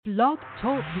Blog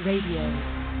Talk Radio.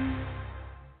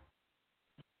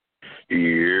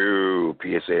 You,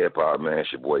 PSA Hip Hop, man.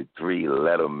 It's your boy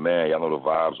 3-Letter, man. Y'all know the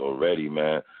vibes already,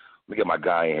 man. Let me get my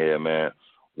guy in here, man.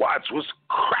 Watch, what's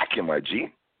cracking, my G?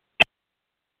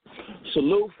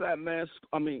 Salute, Fat Man.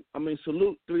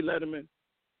 Salute, 3-Letter, man.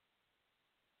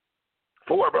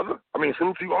 For what, brother?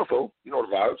 Salute to you also. You know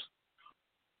the vibes.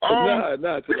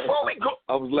 Before we go,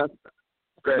 I was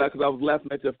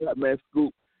laughing at your Fat Man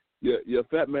Scoop. Your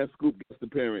Fat Man Scoop guest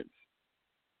appearance.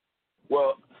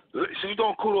 Well, so you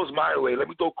throwing kudos my way. Let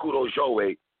me throw kudos your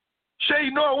way. Shay,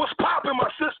 you know what's popping, my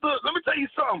sister? Let me tell you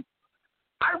something.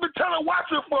 I've been telling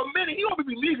Watson for a minute. He don't be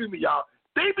believing me, y'all.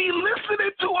 They be listening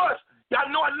to us.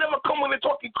 Y'all know I never come when they're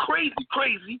talking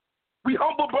crazy. We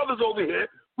humble brothers over here.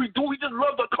 We just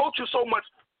love the culture so much.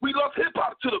 We love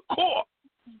hip-hop to the core.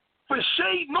 For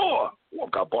Shay Noah,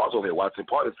 I've got bars over here, Watson,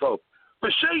 part itself. For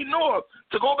Shay Noah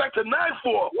to go back to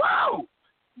 9-4, wow.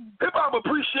 Hip-hop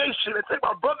appreciation and take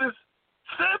my brother's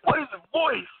sample his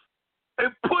voice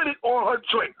and put it on her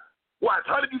joint. Watch,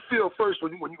 how did you feel first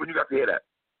when you got to hear that?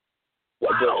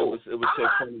 Wow. It was so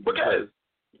funny because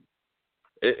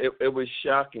it was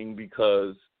shocking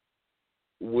because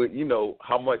you know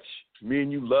how much me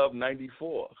and you love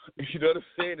 94. You know what I'm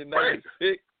saying? In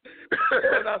 96.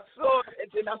 And I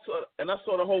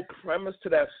saw the whole premise to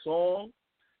that song.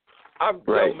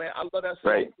 Yo, man, I love that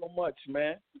song so much,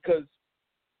 man. Because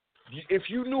if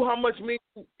you knew how much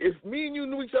if me and you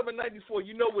knew each other in 94,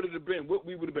 you know what it would have been, what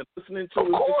we would have been listening to.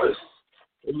 Of course.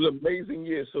 It was an amazing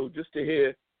year. So just to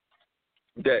hear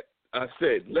that, I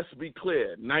said, let's be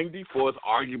clear, 94 is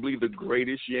arguably the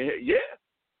greatest year. Yeah,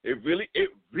 it really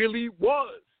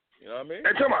was. You know what I mean?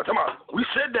 Hey, come on. We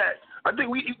said that. I think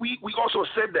we also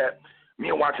said that. Me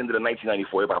and Watson did a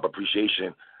 1994 hip hop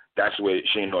appreciation. That's where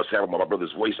Shane North sampled my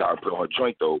brother's voice out and put on her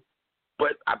joint, though.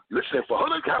 But listen, for her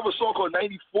to have a song called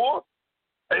 94,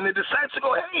 and then decide to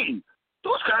go, hey,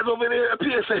 those guys over there at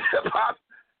PSA Hip Hop,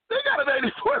 they got a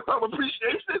 94 hip hop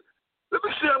appreciation. Let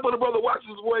me see how my brother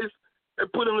Watson's voice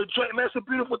and put in the joint. Man, it's a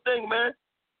beautiful thing, man.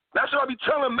 That's what I be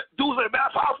telling dudes like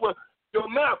Math Hoffa. Yo,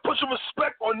 man, put some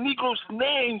respect on Negroes'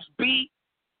 names, B.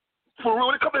 For real,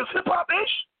 when it comes to hip hop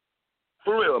ish.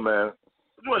 For real, man.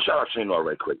 I just want to shout out Shane North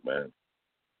right quick, man.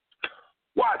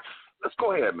 Watts, let's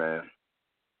go ahead, man.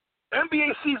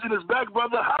 NBA season is back,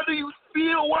 brother. How do you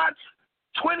feel, Watts?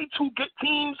 22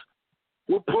 teams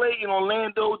will play in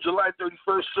Orlando July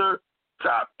 31st, sir.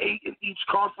 Top 8 in each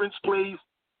conference plays.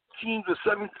 Teams of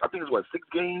 7, I think it's 6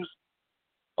 games.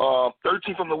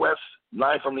 13 from the West,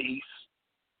 9 from the East.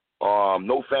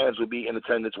 No fans will be in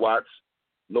attendance, Watts.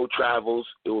 No travels.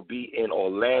 It will be in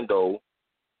Orlando.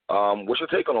 What's your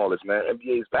take on all this, man?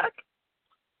 NBA is back?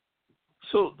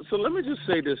 So let me just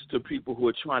say this to people who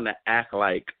are trying to act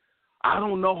like, I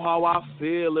don't know how I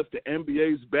feel if the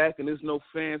NBA is back and there's no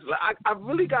fans. Like, I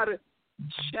really got to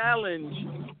challenge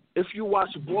if you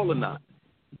watch ball or not.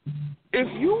 If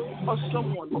you are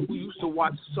someone who used to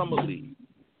watch Summer League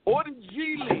or the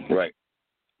G League, right,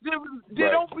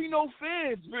 there don't be no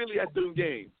fans really at them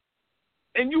games.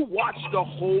 And you watch the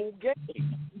whole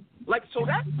game. Like, so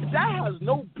that has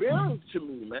no bearing to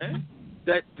me, man.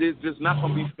 That there's not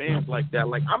going to be fans like that.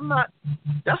 Like,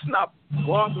 that's not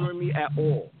bothering me at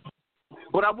all.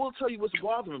 But I will tell you what's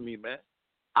bothering me, man.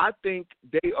 I think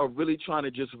they are really trying to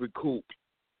just recoup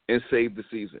and save the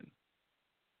season.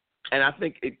 And I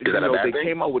think they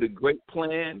came out with a great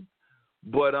plan,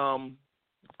 but I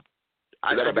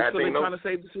think they're trying to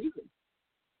save the season.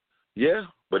 Yeah.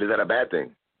 But is that a bad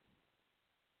thing?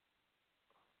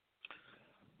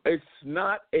 It's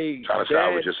not a trying to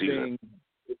salvage your season.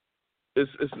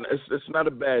 It's not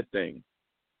a bad thing,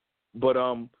 but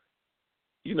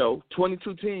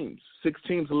 22 teams, 6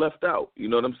 teams are left out. You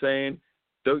know what I'm saying?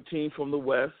 13 from the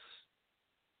West,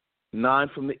 9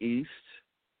 from the East.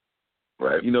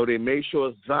 Right. You know, they made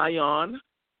sure Zion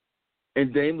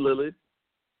and Dame Lillard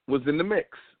was in the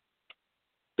mix.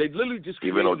 They literally just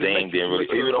even though Dame didn't want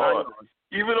to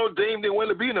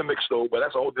be in the mix though, but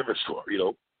that's a whole different story, you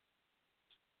know.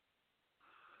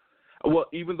 Well,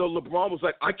 even though LeBron was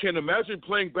like, I can't imagine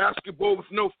playing basketball with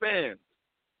no fans.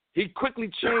 He quickly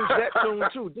changed that tune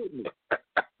too, didn't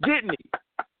he?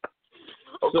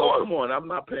 Of so course. Come on, I'm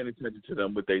not paying attention to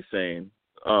them what they saying.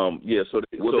 Will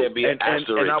there be an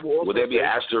asterisk? Will there be an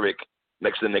asterisk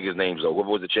next to the niggas' names though? Whoever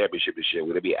was the championship this year,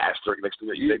 will there be an asterisk next to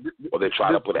it? Or they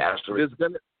try to put an asterisk?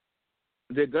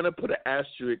 They're gonna put an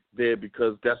asterisk there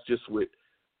because that's just what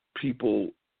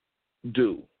people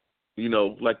do. You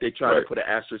know, like they try to put an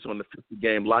asterisk on the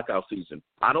 50-game lockout season.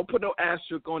 I don't put no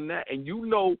asterisk on that. And you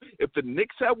know, if the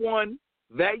Knicks had won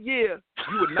that year,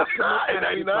 you would not put no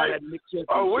asterisk on that Knicks championship.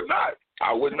 Oh, would not.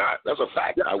 I would not. That's a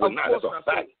fact. I would not. That's a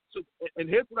fact. So, and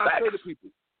here's what I say to people.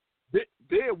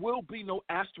 There will be no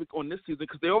asterisk on this season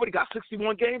because they already got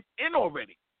 61 games in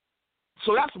already.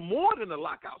 So that's more than a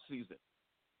lockout season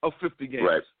of 50 games.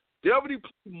 Right. They already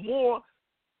played more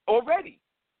already.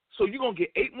 So you're going to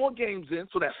get 8 more games in,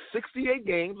 so that's 68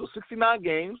 games or 69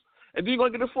 games, and then you're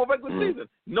going to get a full regular season.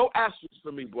 No asterisk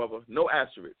for me, brother. No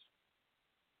asterisk.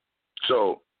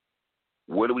 So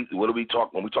what do we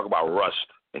talk when we talk about rust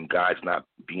and guys not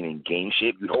being in game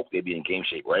shape? You'd hope they'd be in game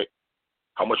shape, right?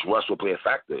 How much rust will play a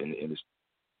factor in this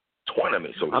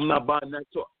tournament? So I'm not buying that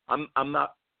talk.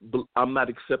 I'm not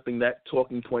accepting that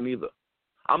talking point either.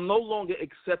 I'm no longer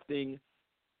accepting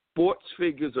sports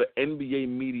figures or NBA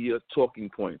media talking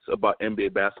points about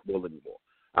NBA basketball anymore.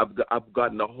 I've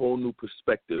gotten a whole new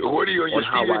perspective. What are you, on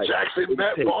Steven Jackson?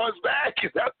 Matt Barnes back?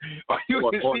 Are you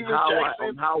Steven Jackson?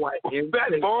 On how I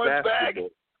Matt Barnes back?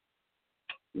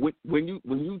 When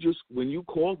you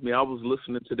called me, I was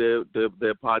listening to their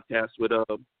podcast with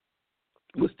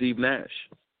Steve Nash.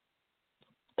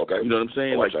 Okay, you know what I'm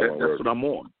saying? Like that's what I'm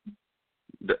on.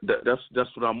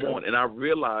 That's what I'm on, and I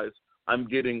realize I'm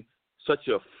getting such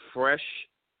a fresh,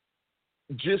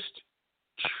 just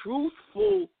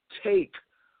truthful take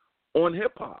on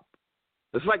hip hop.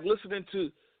 It's like listening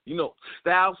to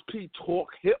Styles P talk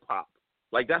hip hop.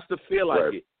 Like that's the feel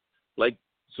I get. Like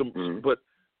But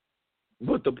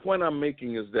the point I'm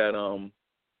making is that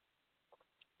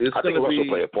it's I think going to also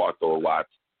play a part though a lot.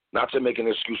 Not to make an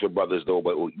excuse for brothers though,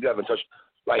 but you haven't touched.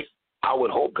 Like I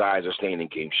would hope guys are staying in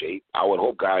game shape. I would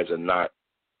hope guys are not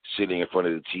sitting in front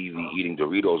of the TV eating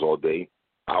Doritos all day.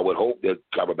 I would hope that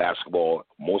cover basketball.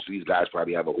 Most of these guys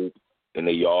probably have a hoop in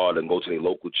their yard and go to their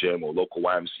local gym or local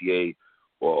YMCA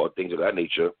or things of that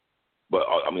nature. But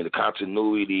I mean the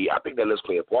continuity. I think that let's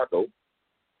play a part though.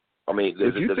 I mean,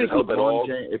 does it help at all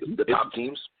the top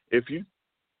teams? If you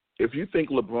think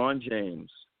LeBron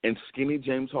James and skinny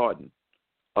James Harden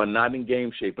are not in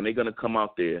game shape and they're going to come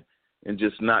out there and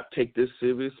just not take this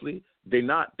seriously, they're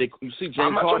not. You see James Harden.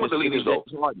 I'm not talking about the leaders, though.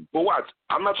 But what?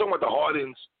 I'm not talking about the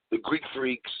Hardens, the Greek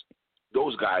Freaks,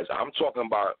 those guys. I'm talking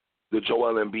about the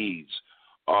Joel Embiids,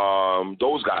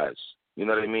 those guys. You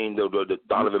know what I mean? The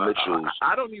Donovan Mitchells.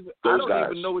 I don't even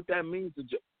know what that means.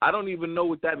 I don't even know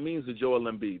what that means to Joel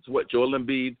Embiid. What Joel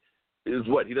Embiid is?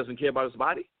 What he doesn't care about his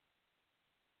body?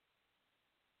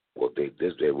 Well,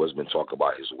 there was been talk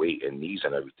about his weight and knees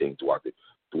and everything throughout the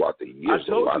years. I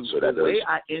told you, so that the way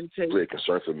I intake, really a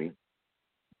concern for me.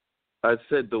 I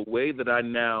said the way that I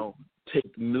now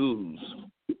take news,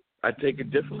 I take it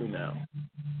differently now.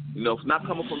 It's not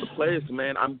coming from the players,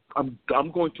 man. I'm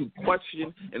going to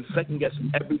question and second guess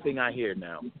everything I hear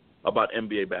now about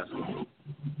NBA basketball.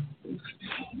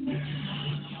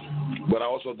 But I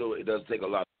also do. It does take a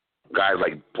lot. Guys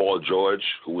like Paul George,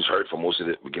 who was hurt for most of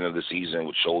the beginning of the season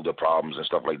with shoulder problems and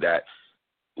stuff like that.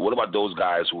 What about those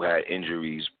guys who had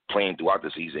injuries playing throughout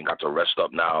the season, got to rest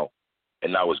up now,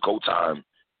 and now it's go time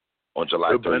on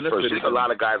July 31st? I think a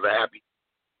lot of guys are happy.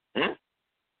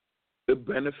 It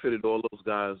benefited all those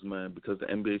guys, man, because the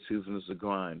NBA season is a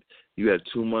grind. You had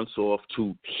 2 months off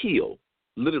to heal.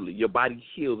 Literally, your body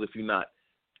heals if you're not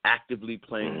actively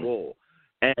playing ball.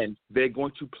 And they're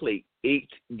going to play 8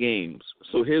 games.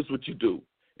 So here's what you do.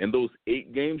 In those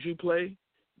 8 games you play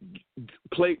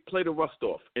the rust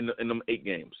off in them 8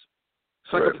 games.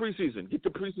 It's like a preseason. Get the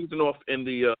preseason off in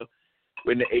the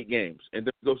 8 games. And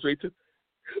then we go straight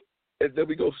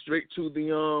to the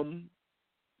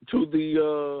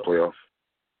playoff.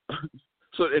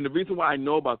 So, and the reason why I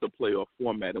know about the playoff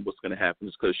format and what's going to happen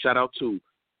is because shout out to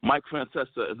Mike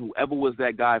Francesa and whoever was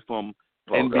that guy from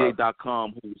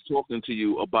NBA.com who was talking to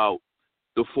you about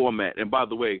the format. And by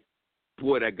the way,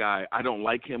 boy, that guy, I don't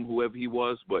like him, whoever he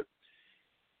was, but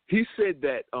he said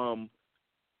that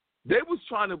they was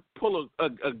trying to pull a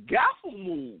gaffle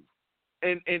move,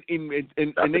 and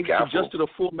they adjusted the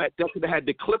format. They could have had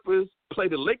the Clippers play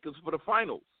the Lakers for the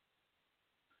finals.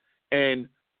 And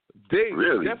they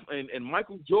and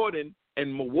Michael Jordan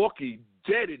and Milwaukee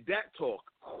deaded that talk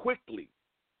quickly.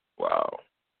 Wow.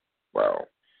 Well,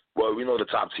 we know the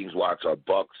top teams watch are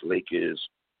Bucks, Lakers,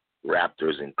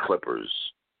 Raptors, and Clippers.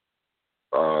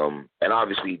 And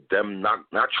obviously them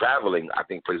not traveling, I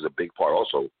think, plays a big part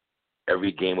also.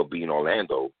 Every game will be in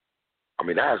Orlando. I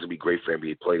mean, that has to be great for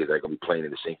NBA players that are going to be playing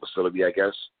in the same facility, I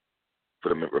guess, for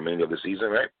the remainder of the season,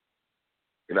 right?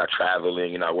 You're not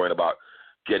traveling. You're not worrying about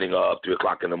getting up 3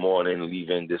 o'clock in the morning,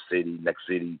 leaving this city, next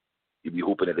city. You'll be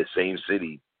hooping at the same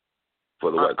city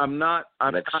for the what? I'm not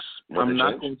going to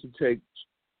take.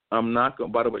 I'm not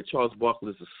going. By the way, Charles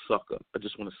Barkley is a sucker. I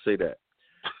just want to say that,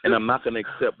 and I'm not going to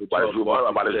accept what Charles Barkley said.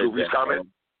 About his Drew Brees comment.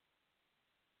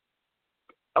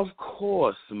 Of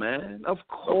course, man. Of Of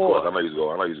course. course. I know he's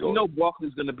going. You know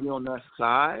Barkley's going to be on that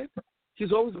side.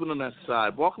 He's always been on that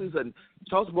side.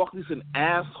 Charles Barkley's an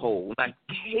asshole, and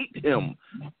I hate him.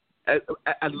 I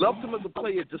loved him as a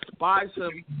player, despise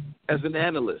him as an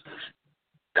analyst.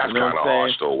 That's you know kind of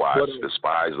harsh, though, Watts. But,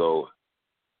 Despise, though.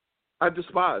 I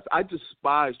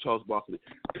despise Charles Barkley.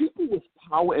 People with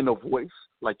power and a voice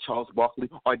like Charles Barkley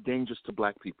are dangerous to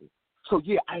black people. So,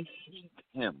 yeah, I hate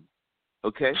him.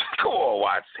 Okay? Come on,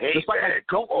 Watts. Hey, just like man. I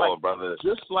don't Come like, on, brother.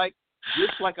 Just like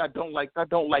I don't like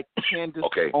Candace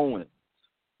Owens.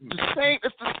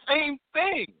 It's the same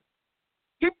thing.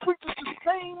 He preaches the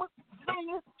same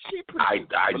thing she preaches.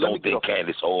 I don't think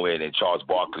Candace Owens and Charles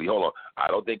Barkley. Hold on. I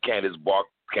don't think Candace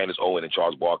Owens and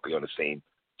Charles Barkley on the same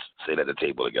sit at the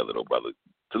table together, though, brother.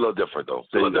 It's a little different, though.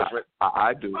 It's a little different.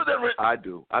 I do. I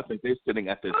do. I think they're sitting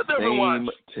at the same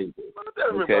table.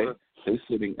 Okay,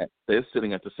 they're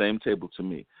sitting at the same table to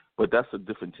me. But that's a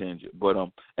different tangent. But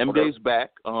NBA's back.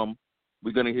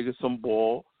 We're gonna get some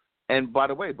ball. And by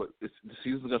the way, the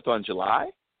season's gonna start in July,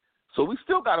 so we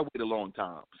still gotta wait a long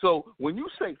time. So when you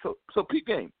say so Pete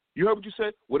Game, you heard what you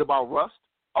said. What about rust?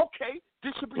 Okay,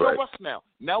 this should be a rust now.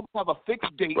 Now we have a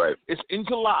fixed date. Right. It's in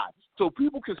July, so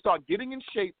people can start getting in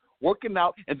shape, working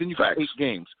out, and then you got 8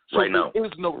 games. So there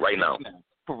is no now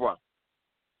for rust.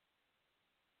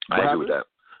 I agree with that.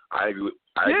 I agree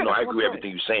with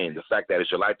everything you're saying. The fact that it's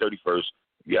July 31st,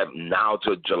 you have now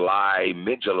to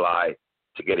mid-July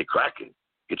to get it cracking.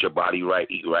 Get your body right,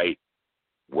 eat right,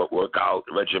 work out,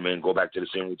 regimen, go back to the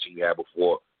same routine you had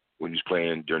before when you was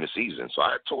playing during the season. So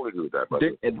I totally agree with that,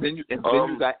 brother. And then you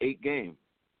got 8 games.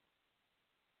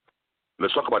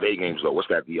 Let's talk about the 8 games, though. What's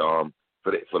that?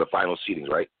 For the final seedings,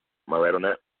 right? Am I right on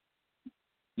that?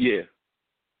 Yeah.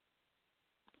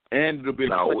 And it'll be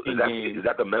now, is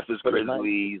that the Memphis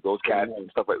Grizzlies, those cats and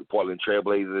stuff like the Portland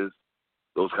Trailblazers,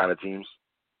 those kind of teams?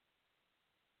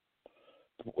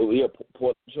 Well, yeah,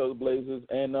 Portland Trailblazers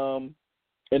and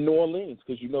New Orleans,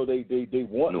 because you know they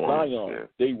want Zion. Yeah.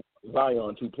 They want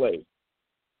Zion to play.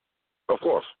 Of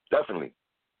course, definitely.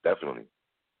 But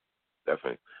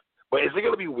is it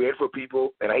going to be weird for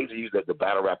people? And I hate to use the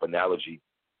battle rap analogy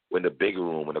when the big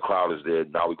room, when the crowd is there.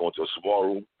 Now we go into a small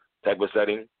room type of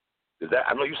setting.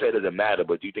 I know you say it doesn't matter,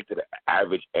 but do you think to the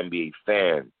average NBA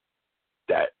fan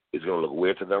that is going to look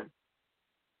weird to them?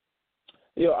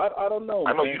 Yeah, I don't know.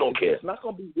 I know man. You don't care. It's not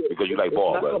going to be weird. Because you like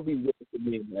ball, It's not going to be weird for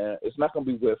me, man. It's not going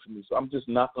to be weird for me. So I'm just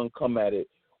not going to come at it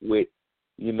with,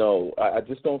 I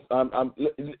just don't.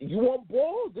 You want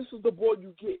ball? This is the ball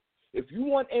you get. If you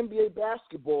want NBA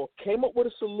basketball, came up with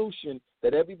a solution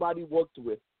that everybody worked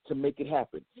with to make it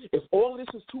happen. If all of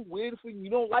this is too weird for you, you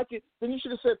don't like it, then you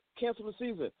should have said cancel the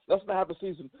season. Let's not have a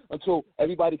season until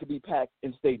everybody can be packed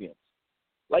in stadiums.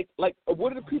 Like,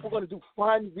 what are the people going to do?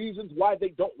 Find reasons why they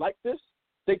don't like this?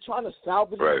 They're trying to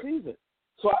salvage the season.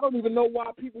 So I don't even know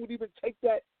why people would even take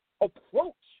that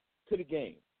approach to the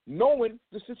game, knowing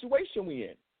the situation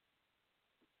we're in.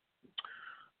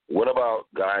 What about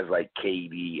guys like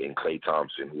KD and Klay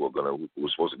Thompson who are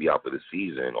supposed to be out for the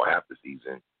season or half the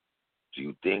season? Do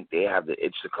you think they have the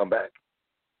itch to come back?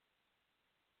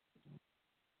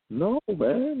 No,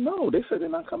 man. No, they said they're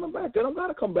not coming back. They don't got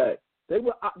to come back. They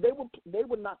were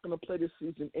not going to play this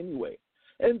season anyway.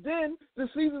 And then the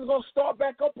season's going to start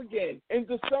back up again in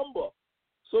December.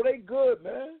 So they good,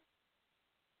 man.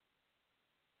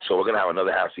 So we're going to have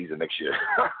another half season next year.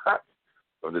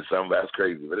 From December, that's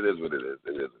crazy, but it is what it is.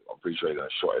 I'm pretty sure they're going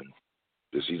to shorten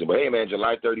this season. But hey, man,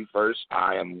 July 31st,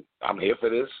 I'm here for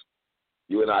this.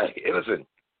 You and I, listen,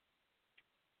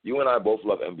 you and I both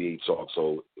love NBA talk,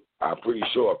 so I'm pretty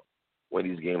sure when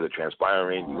these games are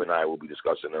transpiring, you and I will be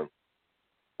discussing them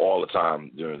all the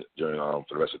time during for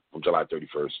the rest of from July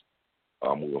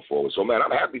 31st moving forward. So, man,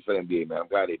 I'm happy for the NBA, man. I'm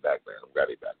glad they're back, man.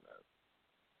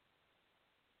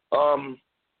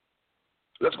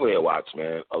 Let's go ahead, Watts,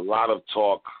 man. A lot of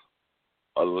talk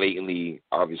lately,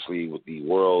 obviously, with the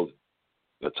world,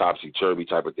 the topsy-turvy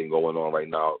type of thing going on right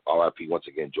now. RIP, once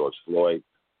again, George Floyd.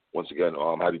 Once again,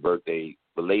 happy birthday,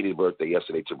 belated birthday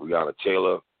yesterday to Breonna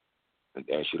Taylor. And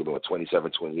she'd have been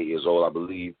 27, 28 years old, I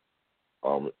believe.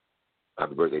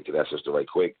 Happy birthday to that sister right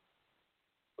quick.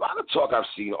 A lot of talk I've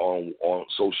seen on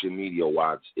social media,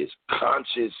 Watts, is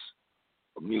conscious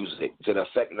music to the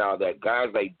effect now that guys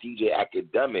like DJ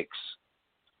Academics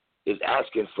is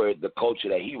asking for the culture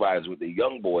that he rides with, the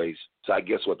young boys, to, I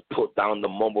guess, put down the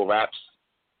mumble raps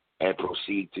and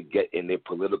proceed to get in their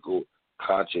political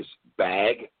conscious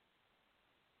bag.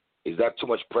 Is that too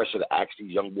much pressure to ask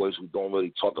these young boys who don't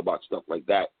really talk about stuff like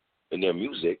that in their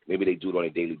music? Maybe they do it on a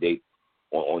daily date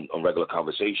on regular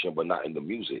conversation, but not in the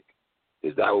music.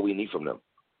 Is that what we need from them,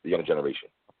 the young generation?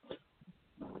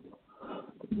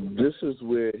 This is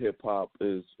where hip hop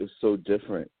is so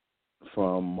different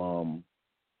from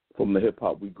the hip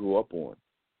hop we grew up on,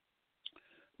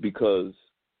 because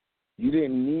you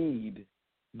didn't need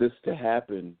this to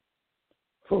happen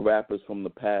for rappers from the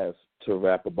past to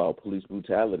rap about police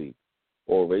brutality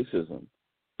or racism.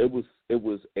 It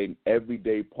was an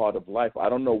everyday part of life. I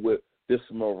don't know what this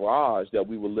mirage that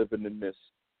we were living in, this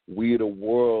weirder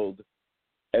world.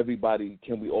 Everybody,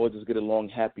 can we all just get along,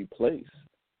 happy place?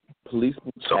 Police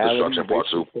brutality,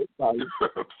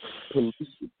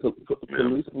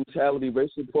 police brutality,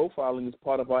 racial profiling is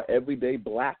part of our everyday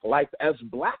black life as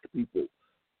black people.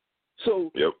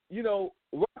 So, you know,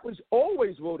 rappers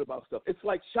always wrote about stuff. It's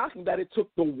like shocking that it took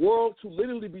the world to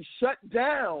literally be shut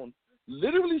down,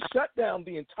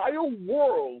 the entire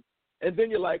world, and then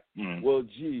you're like, well,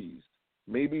 geez,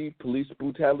 maybe police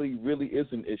brutality really is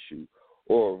an issue,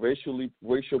 or racial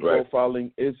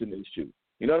profiling is an issue.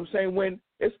 You know what I'm saying? When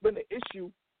it's been an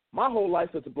issue my whole life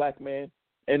as a black man,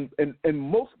 and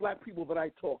most black people that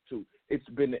I talk to, it's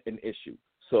been an issue.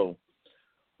 So,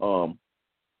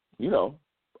 you know,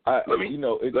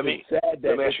 it's sad that.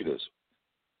 Let me ask you this.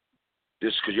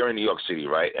 This because you're in New York City,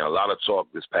 right? And a lot of talk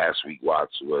this past week,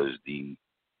 Watts, was the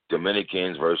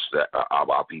Dominicans versus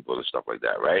our people and stuff like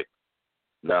that, right?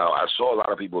 Now, I saw a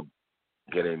lot of people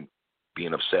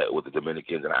being upset with the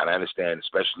Dominicans, and I understand,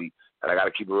 especially, and I got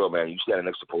to keep it real, man. You standing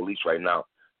next to police right now.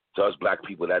 To us black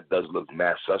people, that does look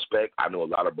mass suspect. I know a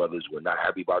lot of brothers were not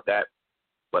happy about that,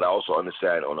 but I also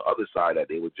understand on the other side that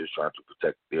they were just trying to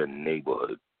protect their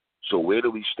neighborhood. So where do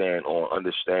we stand on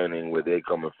understanding where they're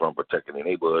coming from, protecting their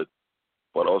neighborhood,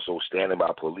 but also standing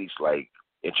by police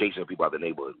and chasing people out of the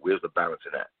neighborhood? Where's the balance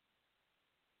in that?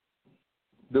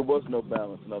 There was no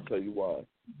balance, and I'll tell you why.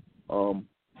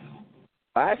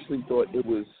 I actually thought it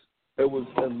was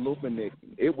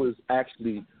illuminating. It was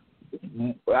actually,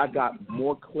 I got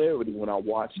more clarity when I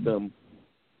watched the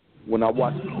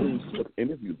police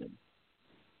interview them.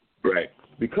 Right.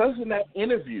 Because in that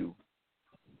interview,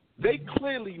 they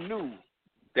clearly knew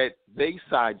that they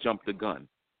side jumped the gun.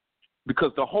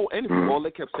 Because the whole interview, all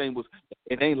they kept saying was,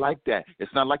 it ain't like that.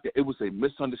 It's not like that. It was a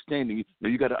misunderstanding.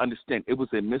 You got to understand, it was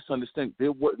a misunderstanding.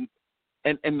 There wasn't,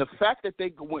 and the fact that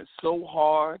they went so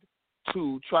hard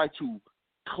to try to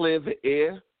clear the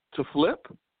air to flip,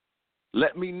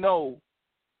 let me know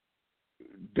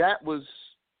that was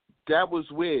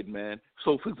weird, man.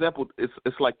 So, for example,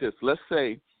 it's like this. Let's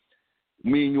say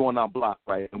me and you on our block,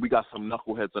 right, and we got some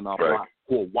knuckleheads on our block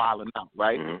who are wilding out,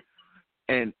 right?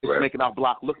 And it's making our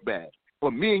block look bad.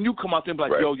 But me and you come out there and be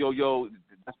like, yo,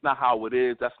 that's not how it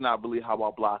is. That's not really how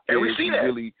our block is. And we see that.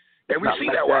 And we see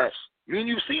that, Watts. Me and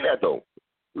you've seen that, though.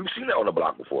 We've seen that on the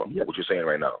block before, what you're saying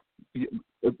right now. Yeah,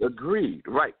 agreed,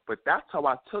 right. But that's how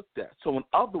I took that. So in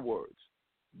other words,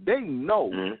 they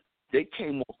know they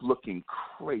came off looking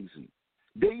crazy.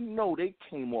 They know they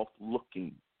came off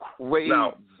looking crazy.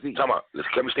 Now, come on.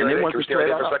 Can we stay right there? Can we stay right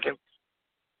there for a second?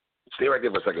 Stay right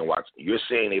there for a second, Watts. You're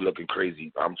saying they looking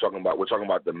crazy. We're talking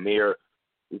about the mayor,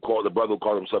 the brother who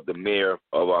called himself the mayor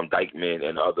of Dykeman,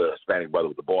 and other Hispanic brother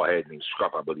with the bald head named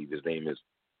Scruff, I believe his name is.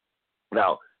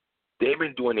 Now, they've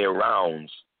been doing their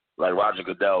rounds, like Roger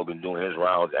Goodell been doing his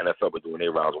rounds, NFL been doing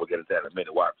their rounds. We'll get into that in a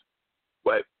minute, Watts.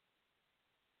 But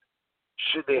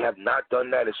should they have not done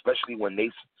that, especially when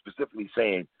they specifically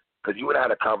saying, because you and I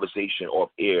had a conversation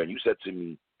off air, and you said to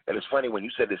me, and it's funny when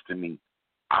you said this to me,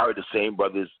 I heard the same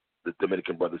brothers, the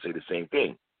Dominican brothers, say the same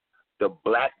thing. The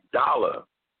black dollar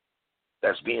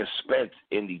that's being spent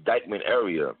in the Dykeman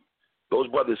area, those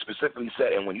brothers specifically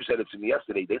said, and when you said it to me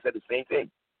yesterday, they said the same thing.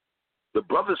 The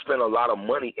brothers spend a lot of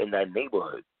money in that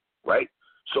neighborhood, right?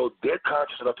 So they're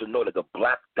conscious enough to know that the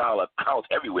black dollar counts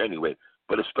everywhere anyway,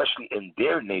 but especially in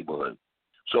their neighborhood.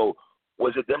 So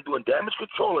was it them doing damage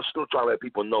control or still trying to let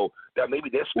people know that maybe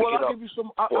they're speaking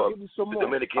up for the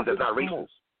Dominicans that's not racist?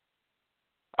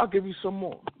 I'll give you some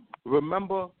more.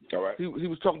 Remember, he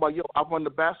was talking about, I run the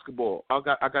basketball. I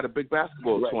got a big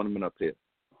basketball tournament up here.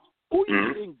 Who do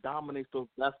you think dominates those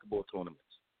basketball tournaments?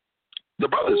 The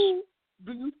brothers. Who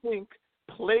do you think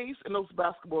plays in those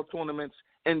basketball tournaments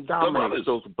and dominates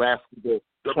those basketball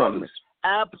tournaments?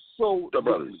 Absolutely. The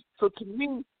brothers. So to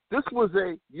me, this was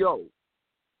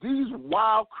these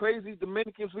wild, crazy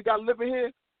Dominicans we got living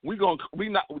here,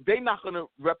 they not gonna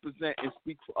represent and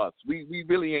speak for us. We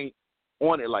really ain't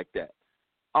on it like that.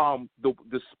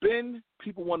 The spin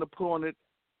people want to put on it,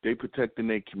 they protecting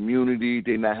their community,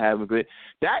 they not having it.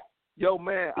 That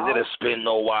man. Is it a spin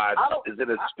no Watts? Is it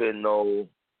a spin no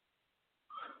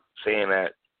saying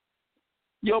that?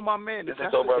 My man. Is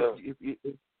it so, brother?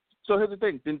 So here's the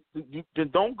thing. Then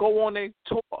don't go on a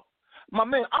tour. My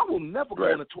man, I will never go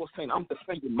on a tour saying I'm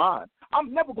defending mine.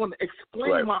 I'm never going to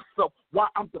explain myself why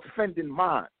I'm defending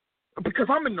mine because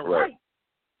I'm in the right.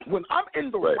 When I'm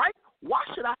in the right, why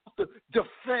should I have to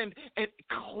defend and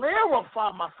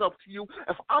clarify myself to you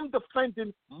if I'm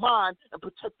defending mine and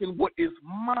protecting what is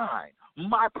mine,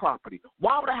 my property?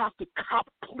 Why would I have to cop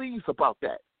please about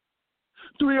that?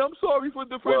 I'm sorry for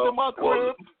defending my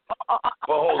crib. Well,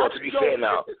 hold on. To be fair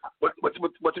now, but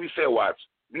to be fair, Watts,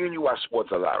 me and you watch sports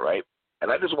a lot, right?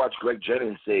 And I just watched Greg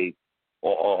Jennings say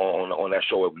on that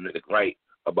show, right,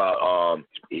 about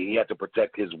he had to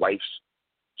protect his wife's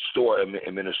store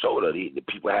in Minnesota.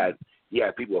 He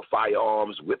had people with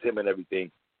firearms with him and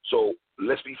everything. So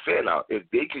let's be fair now. If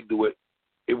they could do it,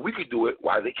 if we could do it,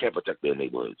 why they can't protect their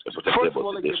neighborhoods and protect their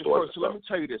stores? So let me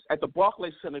tell you this. At the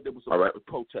Barclays Center, there was a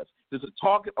protest. There's a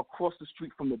Target across the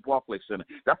street from the Barclays Center.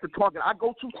 That's the Target I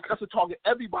go to. That's the Target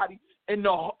everybody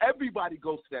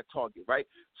goes to that Target, right?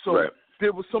 So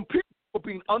there was some people who were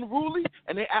being unruly,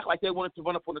 and they act like they wanted to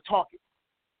run up on the Target.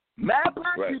 Mad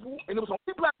black people, and it was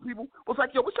only black people, was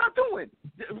like, yo, what y'all doing?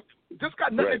 This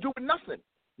got nothing to do with nothing.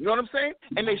 You know what I'm saying?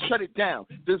 And they shut it down.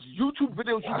 There's YouTube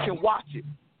videos, you can watch it.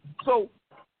 So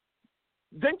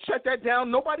they shut that down.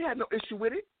 Nobody had no issue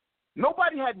with it.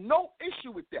 Nobody had no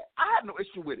issue with that. I had no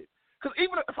issue with it. Because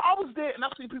even if I was there and I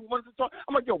see people wanting to talk,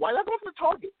 I'm like, yo, why y'all going to the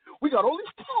Target? We got all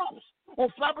these cops on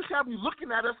Flatbush Avenue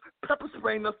looking at us, pepper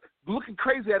spraying us, looking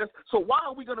crazy at us. So why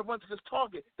are we going to run to this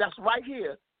Target that's right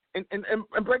here and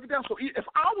break it down? So if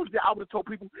I was there, I would have told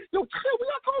people, yo, chill, we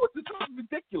got to go with this. This is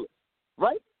ridiculous,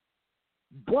 right?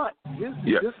 But here's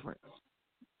the difference.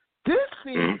 This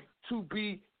seems to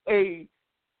be a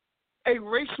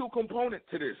racial component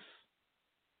to this.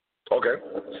 Okay.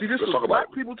 See, this is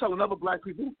black people telling other black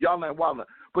people, y'all not wild enough.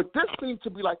 But this seems to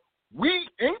be like, we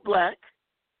ain't black.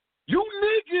 You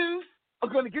niggas are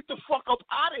going to get the fuck up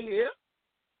out of here.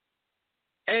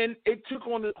 And it took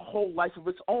on a whole life of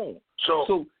its own.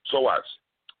 So what?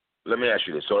 Let me ask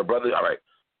you this. So, a brother, all right,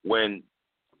 when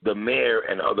the mayor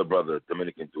and the other brother,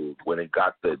 Dominican dude, when it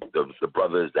got the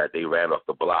brothers that they ran off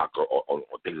the block or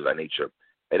things of that nature,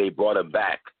 and they brought them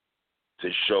back to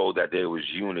show that there was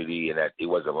unity and that it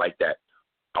wasn't like that.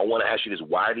 I want to ask you this.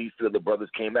 Why do you feel the brothers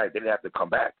came back? They didn't have to come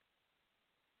back.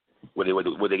 Would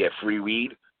they get free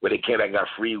weed? Where they came back and got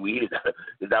free weed?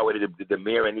 Is that where the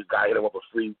mayor and this guy hit them up with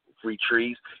free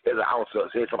trees? Here's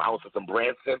some ounce of some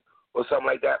Branson or something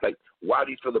like that? Like, why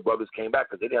do you feel the brothers came back?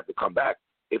 Because they didn't have to come back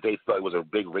if they felt it was a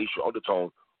big racial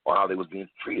undertone on how they was being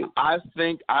treated. I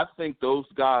think those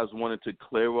guys wanted to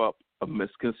clear up a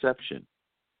misconception.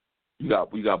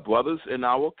 We got brothers in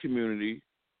our community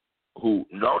who.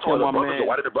 No, so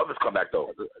why did the brothers come back though?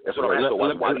 That's what I'm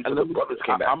asking. Why did the brothers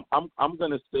come back? I'm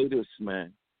gonna say this,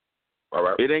 man. All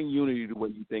right. It ain't unity the way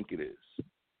you think it is.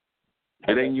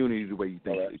 It ain't unity the way you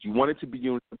think it is. You want it to be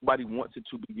unity. Everybody wants it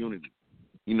to be unity.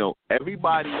 You know,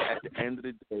 everybody at the end of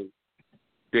the day,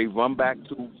 they run back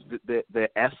to their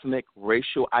ethnic,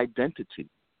 racial identity.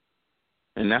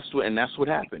 And that's what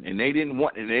happened. And they didn't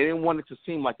want it to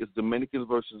seem like it's Dominicans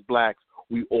versus blacks.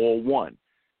 We all won.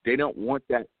 They don't want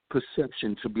that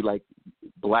perception to be like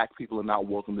black people are not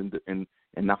welcome in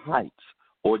the Heights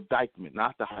or Dykeman,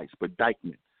 not the Heights, but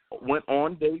Dykeman. Went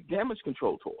on their damage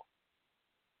control tour.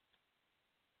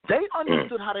 They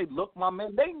understood how they look, my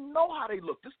man. They know how they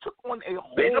look. This took on a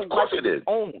whole life of its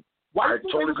own. Why I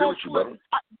totally agree with you, brother.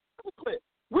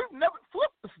 We've never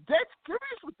flipped. It's dead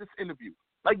serious with this interview.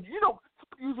 Like, you know,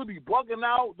 usually be bugging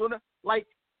out, doing it. Like,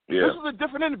 This is a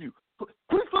different interview.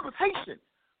 Queen Flip is Haitian.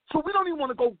 So we don't even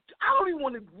want to go. I don't even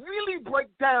want to really break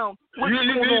down what's going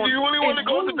on. Do you really want to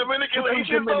go to Dominican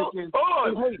Haitian talk?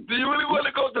 Hold on. Do you really want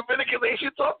to go Dominican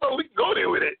Haitian talk? No, we can go there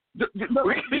with it.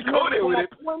 We can go there with it.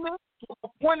 The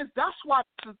point is, that's why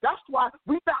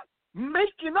we're not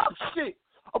making up shit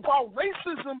about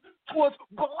racism towards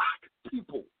black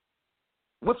people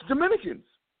with Dominicans.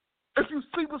 If you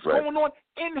see what's going on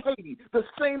in Haiti, the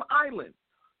same island.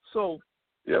 So,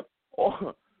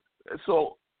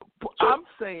 I'm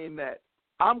saying that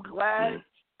I'm glad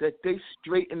that they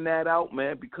straightened that out,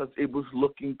 man, because it was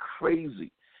looking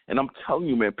crazy. And I'm telling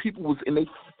you, man, people was in their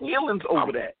feelings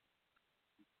over that.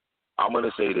 I'm going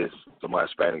to say this to my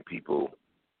Hispanic people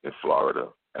in Florida.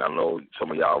 And I know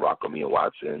some of y'all rock with me in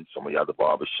Watson, some of y'all at the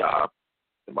barber shop,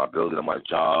 in my building, in my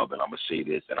job, and I'm going to say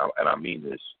this, and I mean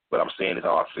this, but I'm saying this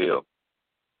how I feel.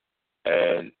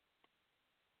 And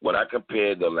when I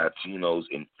compare the Latinos,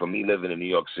 for me living in New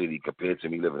York City compared to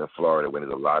me living in Florida, when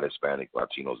there's a lot of Hispanic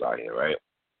Latinos out here, right?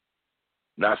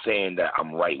 Not saying that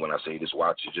I'm right when I say this,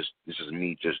 Watch. This is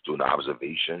me just doing an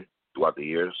observation throughout the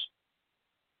years.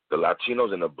 The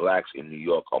Latinos and the blacks in New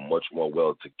York are much more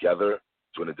well together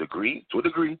to a degree,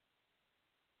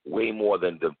 way more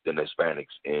than the Hispanics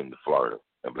in Florida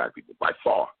and black people, by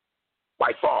far.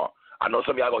 By far. I know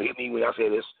some of y'all going to hit me when I say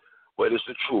this, but it's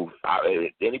the truth.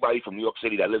 Anybody from New York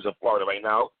City that lives in Florida right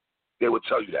now, they would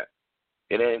tell you that.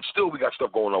 And then still we got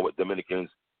stuff going on with Dominicans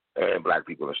and black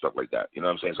people and stuff like that. You know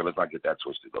what I'm saying? So let's not get that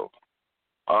twisted, though.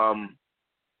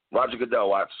 Roger Goodell,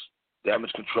 Watts,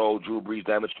 damage control, Drew Brees,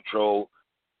 damage control.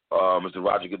 Mr.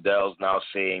 Roger Goodell's now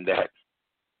saying that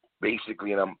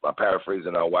basically, and I'm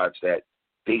paraphrasing our Watts, that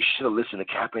they should have listened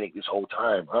to Kaepernick this whole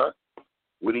time, huh?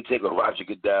 When he take a Roger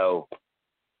Goodell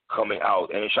coming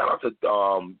out. And shout out to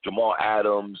Jamal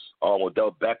Adams,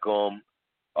 Odell Beckham,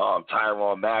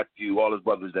 Tyrann Mathieu, all his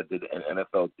brothers that did an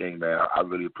NFL thing, man. I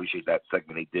really appreciate that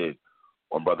segment they did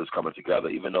on brothers coming together,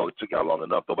 even though it took y'all long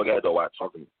enough. But go ahead, though, Watts,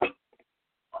 talk to me.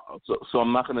 So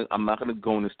I'm not gonna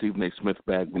go into Stephen A. Smith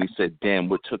bag when he said, "Damn,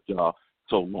 what took y'all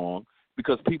so long?"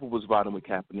 Because people was riding with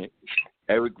Kaepernick.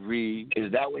 Eric Reed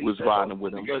was riding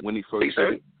with him when he first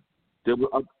did it. There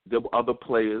were other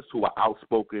players who were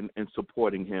outspoken in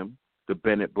supporting him, the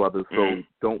Bennett brothers. So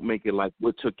don't make it like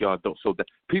what took y'all. So that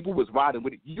people was riding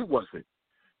with it. You wasn't.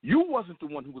 You wasn't the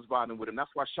one who was riding with him.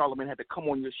 That's why Charlamagne had to come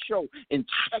on your show and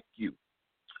check you.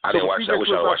 I didn't watch that. I wish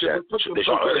I watched that.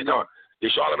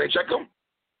 Did Charlamagne check him?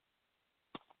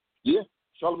 Yeah,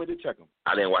 Charlamagne did check him.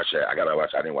 I didn't watch that. I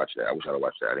didn't watch that. I wish I had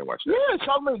watched that. I didn't watch that. Yeah,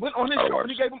 Charlamagne went on his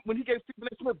show when he gave Stephen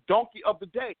A. Smith Donkey of the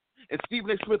Day, and Stephen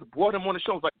A. Smith brought him on the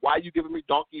show. He was like, "Why are you giving me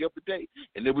Donkey of the Day?"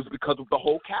 And it was because of the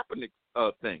whole Kaepernick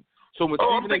thing. So when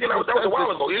I'm thinking that was a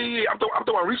while ago. Yeah. I'm talking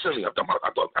about recently. I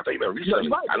thought you meant recently.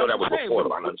 Right, I know that was before,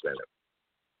 but I understand that.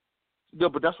 Yeah,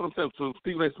 but that's what I'm saying. So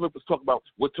Stephen A. Smith was talking about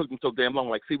what took him so damn long.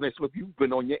 Like, Stephen A. Smith, you've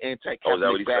been on your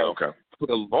anti-Kaepernick for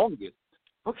the longest.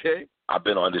 Okay. I've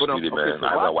been on Undisputed, man. So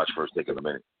I haven't watched First Take in a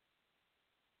minute.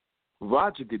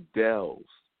 Roger Goodell's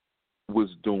was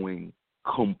doing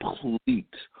complete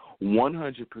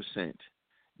 100%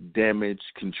 damage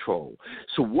control.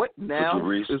 So what now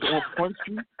is on Front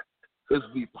Street is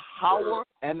the power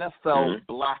NFL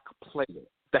black player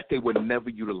that they would never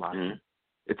utilize.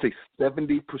 It's a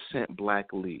 70%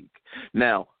 black league.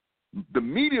 Now, the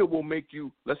media will make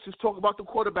you, let's just talk about the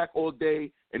quarterback all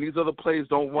day, and these other players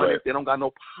don't run it. They don't got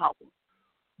no power.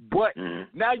 But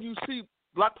now you see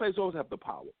black players always have the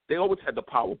power. They always had the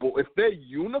power. But if they're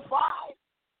unified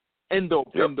and the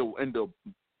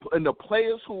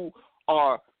players who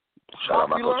are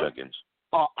popular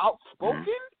are outspoken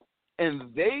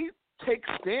and they take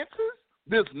stances,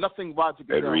 there's nothing Roger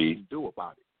Goodell can do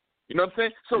about it. You know what I'm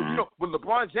saying? So, you know, when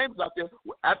LeBron James is out there,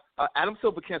 Adam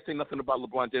Silver can't say nothing about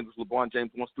LeBron James because LeBron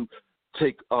James wants to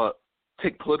take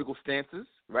political stances,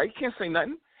 right? He can't say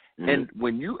nothing. And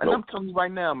when you, and I'm telling you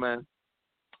right now, man,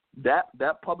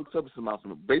 that public service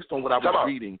announcement, based on what I was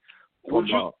reading. Would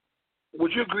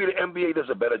you agree the NBA does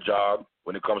a better job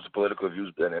when it comes to political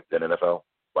views than NFL,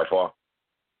 by far?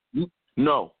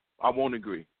 No, I won't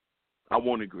agree. I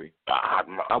won't agree.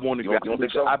 You don't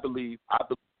think so? I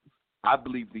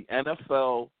believe the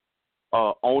NFL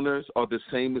owners are the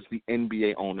same as the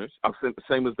NBA owners.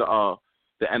 Same as the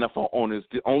NFL owners.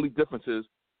 The only difference is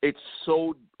it's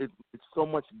so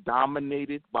much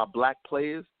dominated by black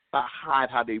players that hide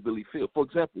how they really feel. For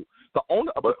example, the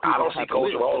owner of I don't see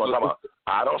coaches.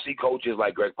 I don't see coaches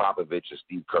like Greg Popovich and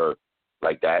Steve Kerr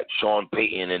like that. Sean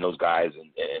Payton and those guys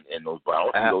and those. I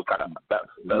don't see those kind of.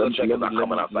 Belichick is not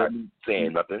coming outside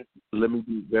saying nothing. Let me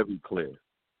be very clear.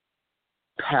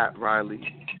 Pat Riley,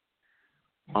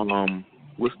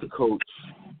 what's the coach?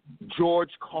 George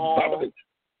Karl.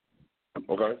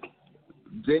 Okay.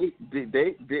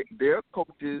 They're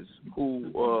coaches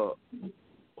who are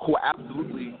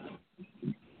absolutely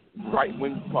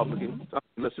right-wing Republicans.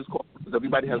 Let's just call it,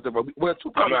 everybody has their.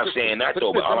 I'm not saying that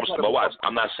though, but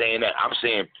I'm not saying that. I'm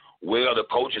saying where are the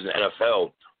coaches in the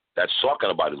NFL that's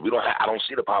talking about this? I don't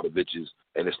see the Popoviches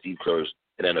and the Steve Kerrs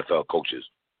and NFL coaches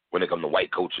when it comes to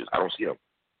white coaches. I don't see them.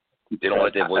 They don't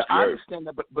let their voice be heard. I understand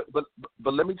that,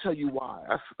 but let me tell you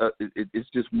why. It's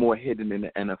just more hidden in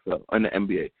the NFL and the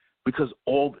NBA because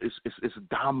it's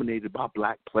dominated by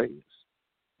black players.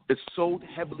 It's so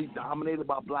heavily dominated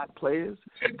by black players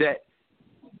that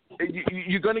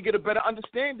you're going to get a better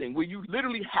understanding where you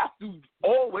literally have to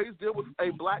always deal with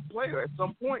a black player at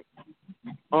some point.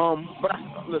 But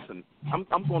listen, I'm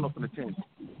going off on a tangent.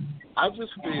 I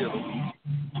just feel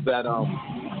that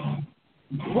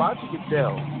Roger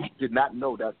Goodell did not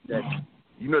know that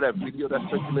you know that video that's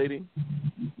circulating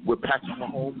with Patrick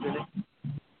Mahomes in it?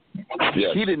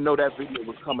 Yes. He didn't know that video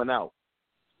was coming out.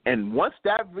 And once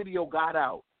that video got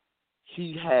out,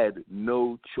 he had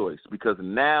no choice because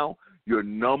now you're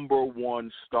number one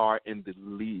star in the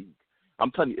league.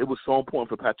 I'm telling you, it was so important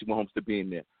for Patrick Mahomes to be in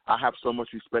there. I have so much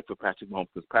respect for Patrick Mahomes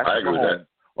because Patrick Mahomes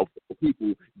of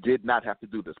people did not have to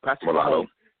do this. Patrick Mahomes,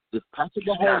 if Patrick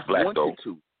Mahomes wanted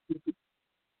to,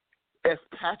 if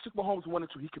Patrick Mahomes wanted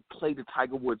to, he could play the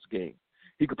Tiger Woods game.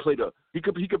 He could play he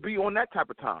could be on that type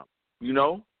of time, you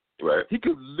know? Right. He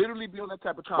could literally be on that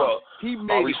type of time. Well,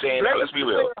 are we saying that? Let's be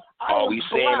real. Are we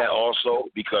saying that also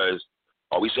because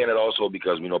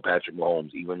we know Patrick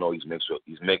Mahomes, even though he's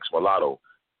mixed mulatto,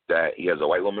 that he has a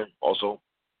white woman also?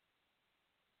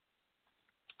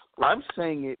 I'm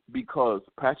saying it because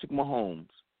Patrick Mahomes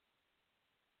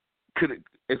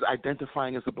is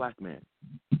identifying as a black man.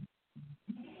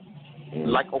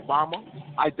 Like Obama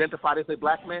identified as a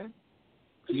black man.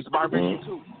 He's biracial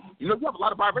too. You know, you have a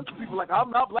lot of biracial people like,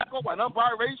 I'm not black or white, I'm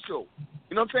biracial.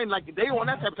 You know what I'm saying? Like, they on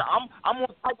that type of time. I'm on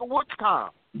Tiger Woods time.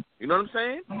 You know what I'm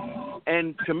saying?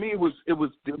 And to me, it was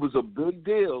a big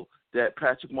deal that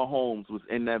Patrick Mahomes was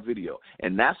in that video.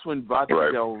 And that's when Roger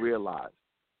Goodell realized,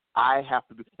 I have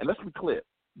to be, and let's be clear,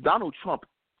 Donald Trump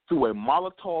threw a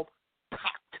Molotov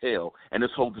cocktail in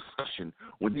this whole discussion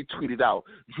when he tweeted out,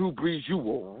 Drew Brees, you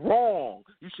were wrong.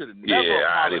 You should have never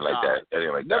apologized. I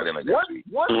didn't like that.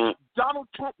 Once Donald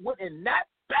Trump went in that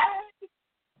bag,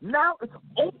 now it's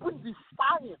open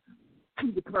defiance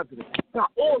to the president by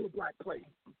all the black players.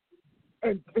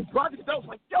 And Roger Goodell's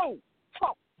like, yo,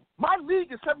 Trump, my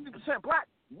league is 70% black.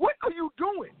 What are you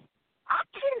doing? I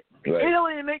can't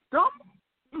alienate them.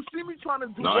 You see me trying to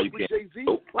do this with Jay-Z?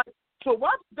 Like, so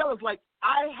Roger Goodell is like,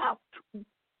 I have to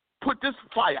put this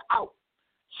fire out.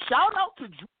 Shout out to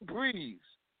Drew Brees.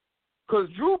 Because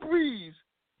Drew Brees,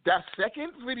 that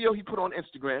second video he put on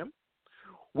Instagram,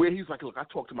 where he's like, look, I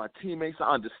talked to my teammates.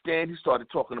 I understand. He started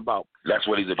talking about. That's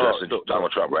what he's addressing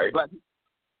Donald Trump, right?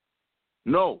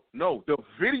 No, the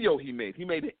video he made. He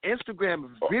made an Instagram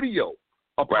video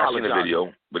apologizing. Right, I've seen the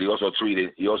video, but he also tweeted.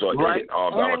 He also edited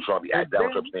Donald Trump. He added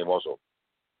Donald Trump's name also.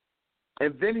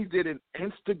 And then he did an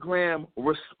Instagram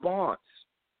response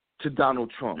to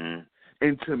Donald Trump.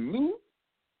 And to me,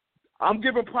 I'm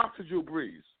giving props to Drew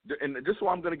Brees. And this is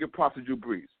why I'm going to give props to Drew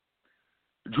Brees.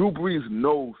 Drew Brees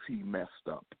knows he messed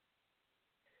up.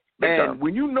 And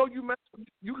when you know you messed up,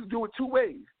 you can do it two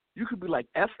ways. You could be like,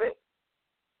 F it.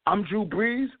 I'm Drew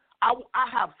Brees. I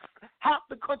have half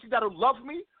the country that'll love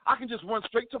me. I can just run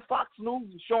straight to Fox News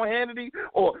and Sean Hannity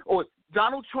or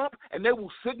Donald Trump, and they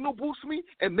will signal boost me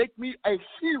and make me a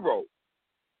hero.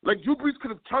 Like Drew Brees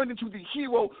could have turned into the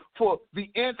hero for the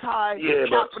anti. Yeah,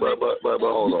 but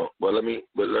hold on. But let me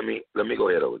go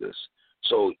ahead over this.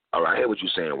 So, all right, I hear what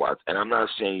you're saying, Watts, and I'm not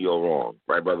saying you're wrong,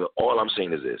 right, brother? All I'm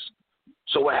saying is this.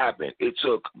 So what happened? It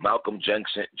took Malcolm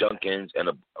Jenkins and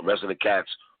the rest of the cats,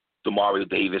 Demario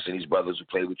Davis and these brothers who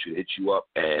played with you, hit you up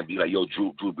and be like, yo,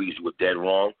 Drew Brees, you were dead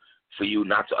wrong, for you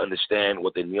not to understand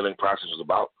what the kneeling process was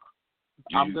about.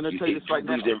 I'm going to tell you this right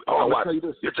now.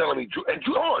 You're telling me, Drew,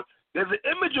 there's an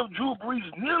image of Drew Brees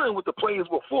kneeling with the players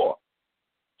before.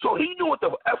 So he knew what the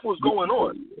F was going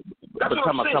on. That's what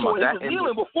I'm saying. So when he was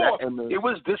kneeling before, it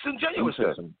was disingenuous.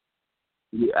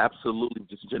 Yeah, absolutely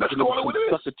disingenuous. That's what it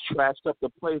is. Such a trashed up the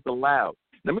players allowed.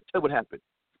 Let me tell you what happened.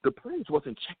 The players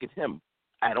wasn't checking him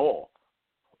at all.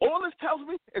 All this tells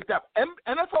me is that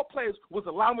NFL players was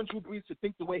allowing Drew Brees to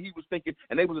think the way he was thinking,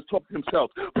 and they was just talking to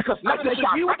themselves. Because I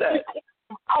disagree with that.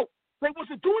 They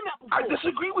wasn't doing that before. I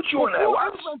disagree with you on that.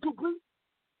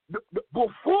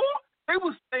 Before, they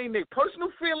was saying their personal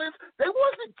feelings. They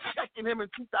wasn't checking him in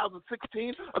 2016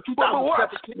 or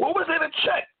 2017. What was there to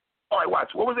check? All right,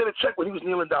 watch. What was there to check when he was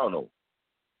kneeling down, though?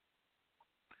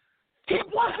 He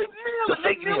wasn't kneeling.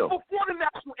 He kneeled before the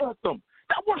national anthem.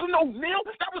 That wasn't no kneel.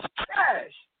 That was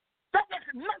trash. That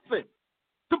wasn't nothing.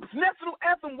 The national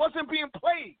anthem wasn't being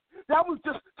played. That was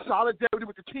just solidarity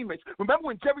with the teammates.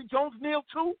 Remember when Jerry Jones kneeled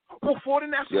too before the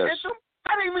national anthem?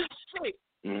 That ain't even shit.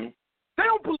 Mm-hmm. They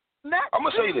don't believe in that. I'm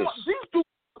gonna say this.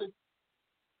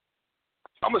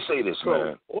 I'm gonna say this,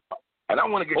 man, and I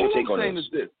want to get your take on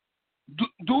this.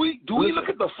 Do we look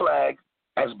at the flag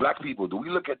as black people? Do we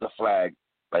look at the flag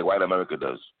like white America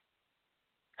does?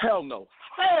 Hell no.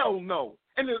 Hell no.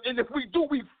 And if we do,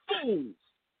 we fools.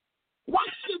 Why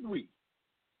should we?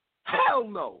 Hell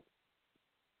no.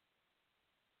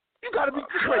 You gotta be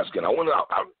crazy.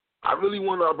 I really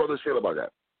wonder how our brothers feel about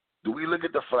that. Do we look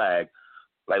at the flag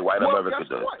like white America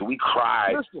does? Do we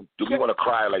cry? Do we want to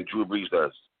cry like Drew Brees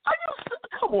does?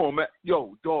 Come on, man.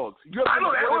 Yo, dogs. I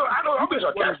know that. I'm being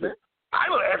sarcastic. I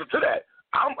know the answer to that.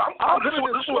 This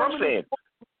is what I'm saying.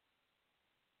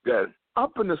 Good.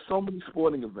 I've been to so many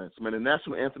sporting events, man. The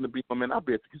national anthem to be, man, I'll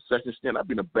be at the concession stand. I'll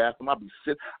be in the bathroom. I'll be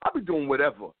sitting. I'll be doing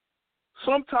whatever.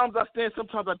 Sometimes I stand,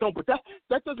 sometimes I don't. But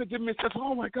that doesn't give me a sense of,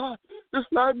 oh, my God, this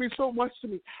lied means so much to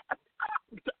me.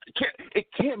 It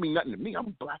can't mean nothing to me. I'm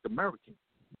a Black American.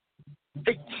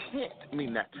 It can't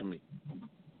mean that to me.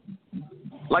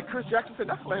 Like Chris Jackson said,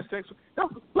 that's last thing.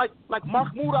 Like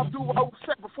Mahmoud Abdul-Rauf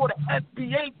said before the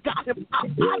NBA got him out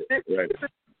there.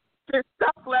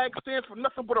 That flag stands for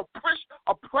nothing but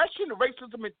oppression,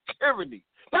 racism, and tyranny.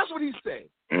 That's what he said.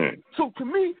 So to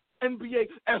me, NBA,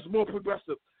 as more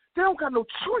progressive, they don't got no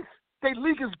choice. Their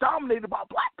league is dominated by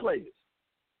Black players.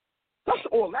 That's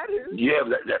all that is. Yeah,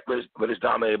 but it's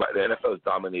dominated by the NFL. Is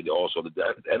dominated also. The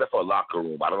NFL locker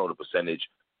room, I don't know the percentage,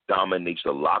 dominates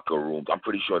the locker rooms. I'm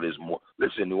pretty sure there's more.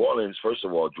 Listen, New Orleans, first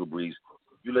of all, Drew Brees,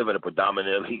 you live in a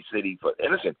predominant elite city.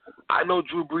 And listen, I know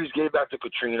Drew Brees gave back to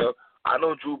Katrina. I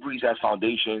know Drew Brees has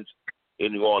foundations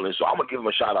in New Orleans, so I'm going to give him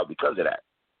a shout-out because of that.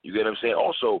 You get what I'm saying?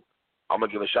 Also, I'm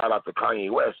going to give a shout-out to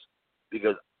Kanye West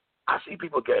because I see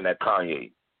people getting at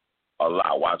Kanye a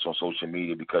lot, watch on social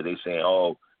media because they saying,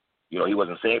 oh, you know, he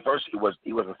wasn't saying first.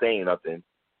 He wasn't saying nothing.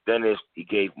 Then he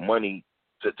gave money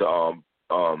to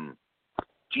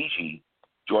Gigi,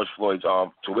 George Floyd's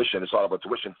tuition. It's all about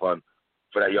tuition fund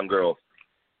for that young girl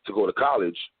to go to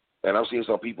college. And I'm seeing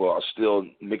some people are still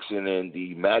mixing in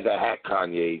the MAGA hat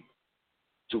Kanye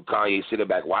to Kanye sitting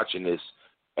back watching this,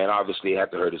 and obviously it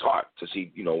had to hurt his heart to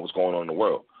see, you know, what's going on in the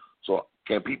world. So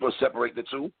can people separate the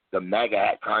two? The MAGA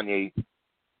hat Kanye,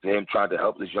 him trying to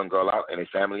help this young girl out and his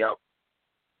family out?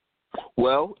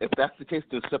 Well, if that's the case,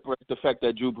 then separate the fact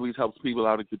that Drew Brees helps people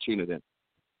out in Katrina then.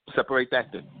 Separate that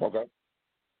then. Okay.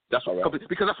 That's what, okay.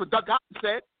 Because that's what Doug Gottlieb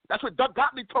said. That's what Doug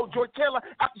Gottlieb told Joy Taylor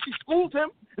after she schooled him.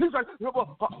 And he's like,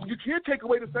 you can't take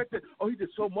away the fact that, he did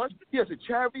so much. He has a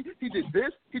charity. He did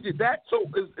this. He did that. So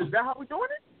is that how we're doing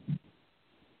it?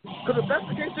 Because if that's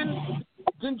the case,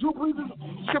 then Drew Brees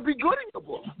should be good in your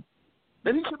book.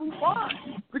 Then he should be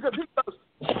fine. Because he does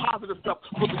positive stuff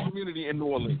for the community in New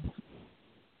Orleans.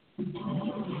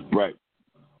 Right.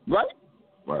 Right?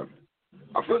 Right.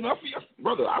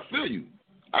 Brother, I feel you.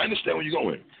 I understand where you're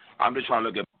going. I'm just trying to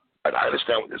look at. I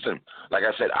understand. Listen, like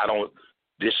I said, I don't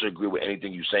disagree with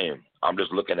anything you're saying. I'm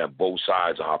just looking at both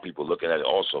sides of how people looking at it.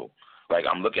 Also, like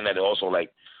I'm looking at it also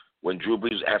like when Drew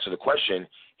Brees answered the question,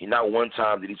 not one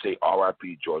time did he say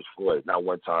R.I.P. George Floyd. Not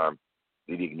one time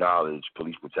did he acknowledge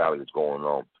police brutality that's going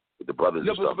on with the brothers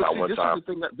and stuff. Not one time.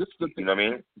 You know what I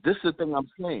mean? This is the thing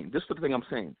I'm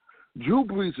saying. Drew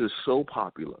Brees is so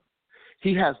popular.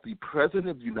 He has the president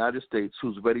of the United States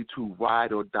who's ready to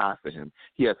ride or die for him.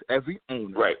 He has every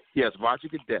owner. Right. He has Roger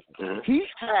Goodell. Mm-hmm. He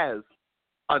has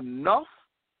enough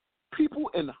people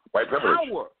in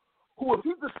power who, if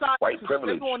he decides to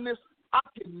stay on this, I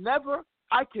can never.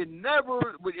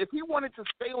 If he wanted to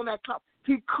stay on that top,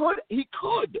 he could.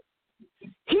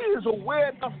 He is aware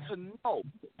enough to know.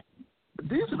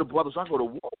 These are the brothers I go to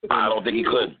war with. I don't think he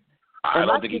could. I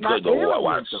don't think he could.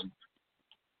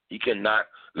 He cannot.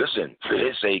 Listen, for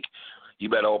his sake, you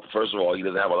better hope, first of all, he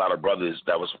doesn't have a lot of brothers.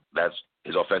 That's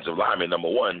his offensive lineman, number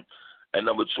one. And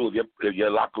number two, if your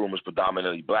locker room is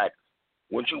predominantly Black,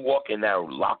 once you walk in that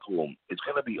locker room, it's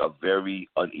going to be a very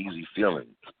uneasy feeling.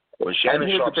 When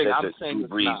Shannon Sharpe said to Drew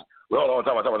Brees, hold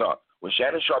on. When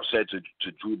Shannon Sharpe said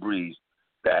to Drew Brees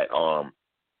that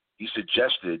he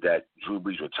suggested that Drew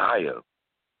Brees retire,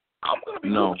 I'm going to be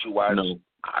real with you, Wise. No.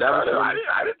 I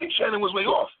didn't think Shannon was way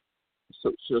off.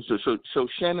 So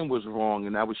Shannon was wrong,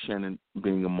 and that was Shannon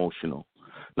being emotional.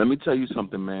 Let me tell you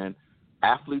something, man.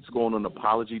 Athletes going on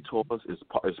apology tours is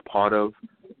part of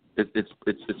it's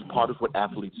part of what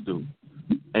athletes do.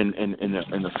 And in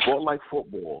a sport like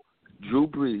football, Drew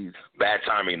Brees. Bad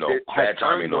timing, though.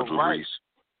 Drew Brees.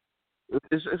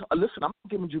 Listen, I'm not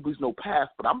giving Drew Brees no pass,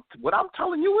 but what I'm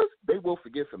telling you is they will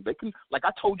forgive him. They can, like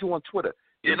I told you on Twitter.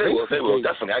 Yeah, they will.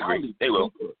 Definitely, I agree. They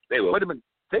will. Wait a minute.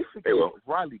 They forgive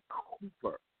Riley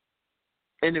Cooper.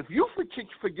 And if you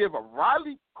forgive a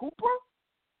Riley Cooper,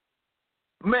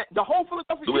 man, the whole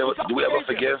Philadelphia. Do we ever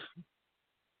forgive?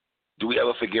 Do we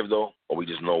ever forgive, though? Or we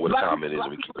just know what time it is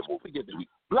and we keep it moving?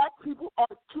 Black people are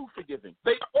too forgiving.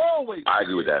 They always. I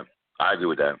agree with that. I agree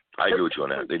with you on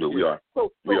that. They do. We are.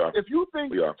 We are. If you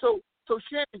think. We are. So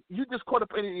Shannon, you just caught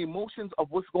up in the emotions of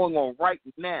what's going on right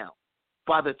now.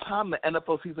 By the time the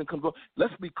NFL season comes on,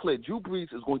 let's be clear, Drew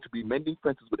Brees is going to be mending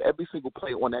fences with every single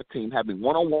player on that team, having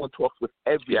one-on-one talks with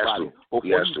everybody before he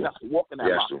has to walk in that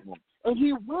locker room. And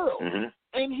he will. Mm-hmm.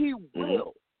 And he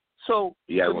will. So,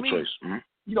 yeah, no choice. Mm-hmm.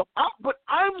 You know, but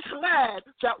I'm glad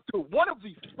that one of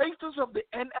the faces of the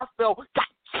NFL got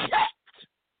checked.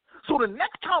 So the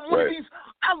next time one of these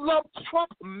I love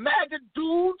Trump MAGA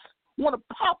dudes want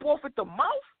to pop off at the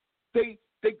mouth, they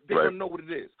don't know what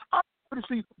it is. To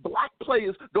see Black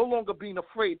players no longer being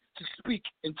afraid to speak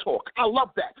and talk. I love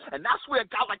that. And that's where a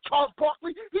guy like Charles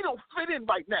Barkley, he don't fit in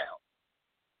right now.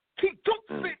 He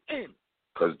don't fit in.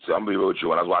 Because I'm going to be real with you,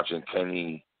 when I was watching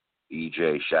Kenny,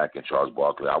 EJ, Shaq, and Charles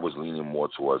Barkley, I was leaning more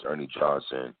towards Ernie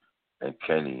Johnson and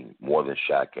Kenny more than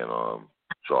Shaq and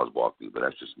Charles Barkley, but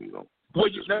that's just me, though.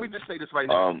 Wait, let me just say this right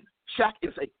now. Shaq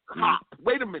is a cop.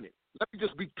 Wait a minute. Let me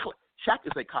just be clear. Shaq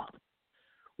is a cop.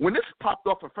 When this popped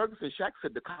off in Ferguson, Shaq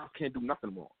said the cop can't do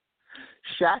nothing wrong.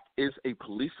 Shaq is a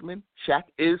policeman. Shaq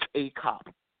is a cop.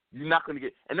 You're not going to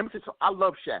get – and let me tell you something. I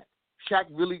love Shaq. Shaq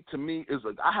really, to me, is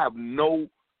 – I have no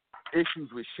issues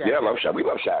with Shaq. Yeah, I love Shaq. We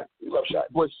love Shaq.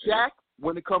 But Shaq,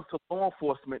 when it comes to law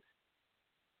enforcement,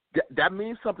 that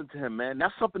means something to him, man.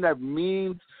 That's something that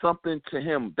means something to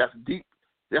him. That's deep.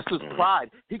 That's his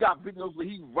pride. He got videos where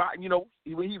he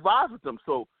rides with them.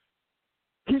 So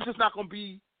he's just not going to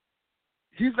be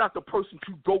 – he's not the person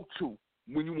to go to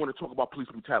when you want to talk about police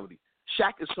brutality.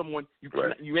 Shaq is someone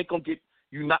you ain't going to get –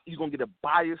 you're going to get a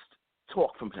biased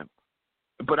talk from him.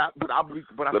 But I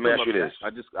let me ask you this. I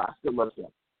still love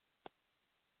Shaq.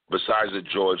 Besides the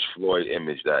George Floyd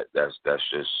image that's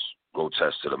just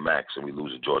grotesque to the max, and we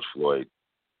lose a George Floyd,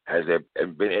 has there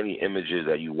been any images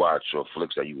that you watch or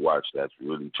flicks that you watch that's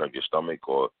really turned your stomach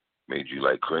or made you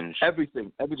like cringe?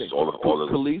 Everything. All of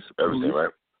police, right?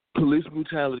 Police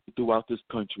brutality throughout this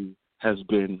country has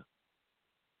been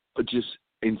just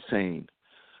insane.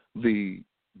 The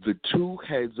two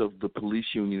heads of the police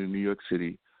union in New York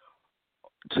City,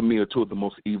 to me, are two of the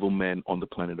most evil men on the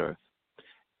planet Earth.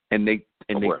 And they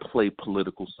play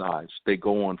political sides. They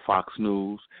go on Fox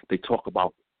News. They talk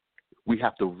about we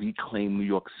have to reclaim New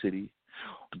York City.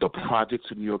 The projects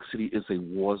in New York City is a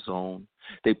war zone.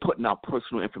 They putting out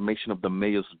personal information of the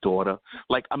mayor's daughter.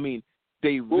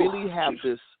 They really have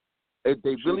this.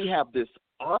 They really have this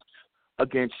us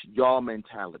against y'all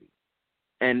mentality.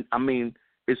 And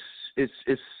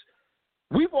it's.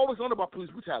 We've always known about police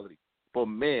brutality, but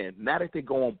man, now that they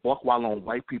go on buck wild on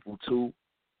white people too.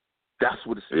 That's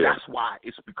what it's. Yeah. That's why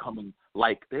it's becoming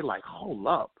like they're like, hold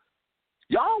up,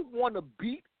 y'all want to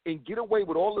beat and get away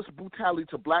with all this brutality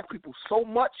to black people so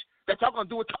much that y'all gonna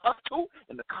do it to us too?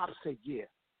 And the cops say,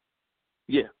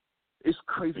 yeah, it's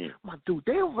crazy. My dude,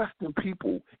 they arresting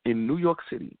people in New York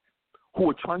City who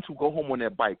are trying to go home on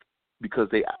their bike because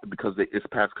it's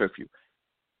past curfew.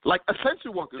 Like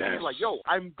essential workers, they're like, yo,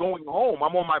 I'm going home.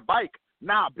 I'm on my bike.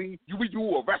 Nah, you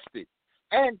arrested.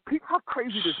 And how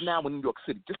crazy it is now in New York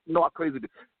City. Just know how crazy it is.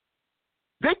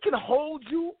 They can hold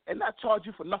you and not charge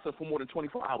you for nothing for more than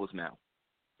 24 hours now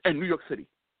in New York City.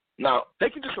 Now, they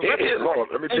can just arrest you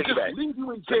let me take it back. Leave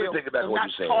you in jail. Let me take it back and what not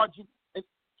you're saying. Charge you.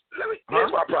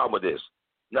 Here's my problem with this.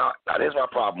 Now here's my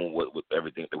problem with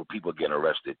everything, with people getting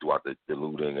arrested throughout the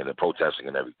looting and the protesting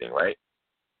and everything, right?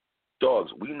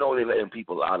 Dogs, we know they're letting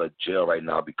people out of jail right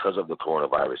now because of the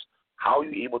coronavirus. How are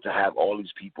you able to have all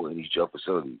these people in these jail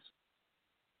facilities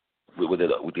with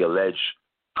the alleged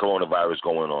coronavirus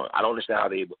going on? I don't understand how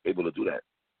they're able to do that.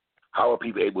 How are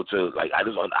people able to, I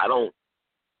don't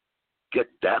get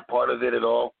that part of it at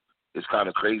all. It's kind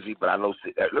of crazy, but I know,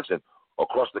 listen,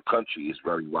 across the country it's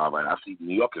very wild right now. I see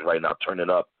New York is right now turning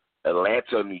up.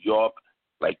 Atlanta, New York,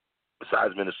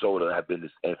 besides Minnesota, have been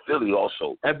this, and Philly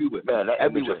also. Everywhere. Man, that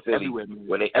image of Philly,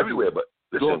 everywhere. But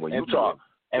listen, when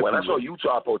I saw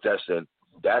Utah protesting,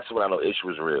 that's when I know issue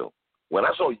was real. When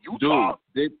I saw Utah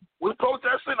was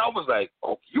protesting, I was like,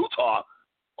 oh, Utah?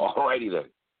 Alrighty then.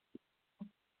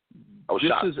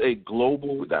 This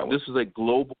is a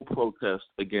global protest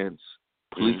against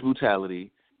police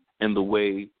brutality and the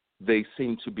way they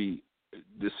seem to be.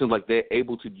 It seems like they're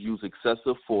able to use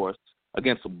excessive force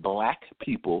against black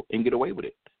people and get away with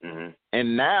it. Mm-hmm.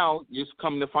 And now you're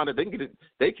coming to find that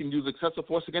they can use excessive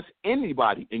force against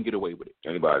anybody and get away with it.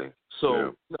 Anybody.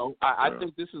 So I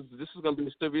think this is going to be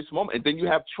a serious moment. And then you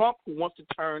have Trump, who wants to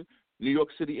turn New York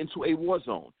City into a war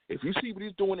zone. If you see what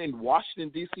he's doing in Washington,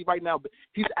 D.C. right now,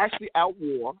 he's actually at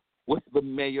war with the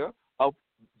mayor of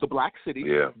the black city,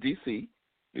 D.C.,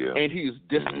 and he's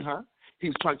dissing her.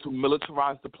 He's trying to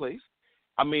militarize the place.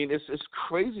 It's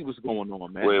crazy what's going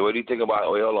on, man. Wait, what do you think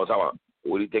about? Wait, hold on, talk about.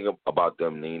 What do you think about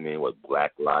them naming what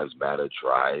Black Lives Matter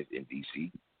Drive in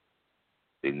D.C.?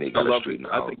 They got a street now.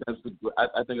 I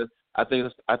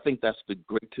think that's the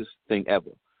greatest thing ever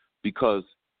because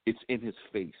it's in his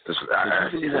face. I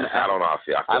don't know how I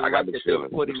feel. I got mixed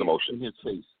feelings, mixed emotions. In his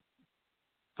face.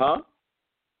 Huh?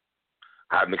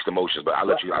 I have mixed emotions, but I'll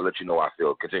let you know how I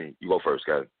feel. Continue. You go first,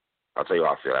 Kevin. I'll tell you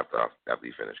how I feel after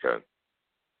you finish, Kevin.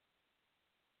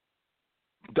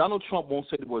 Donald Trump won't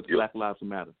say the words Black Lives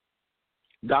Matter.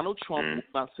 Donald Trump will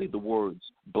not say the words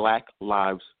Black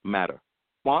Lives Matter.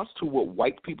 Response to what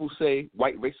white people say,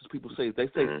 white racist people say, they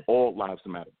say all lives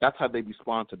matter. That's how they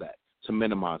respond to that, to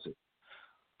minimize it.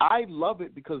 I love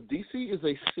it because D.C. is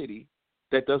a city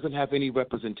that doesn't have any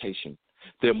representation.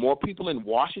 There are more people in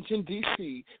Washington,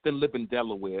 D.C. than live in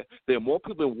Delaware. There are more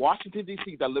people in Washington,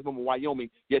 D.C. that live in Wyoming,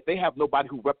 yet they have nobody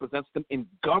who represents them in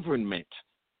government.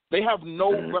 They have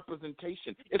no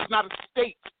representation. It's not a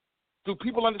state. Do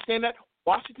people understand that?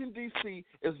 Washington, D.C.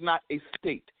 is not a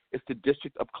state. It's the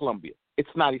District of Columbia. It's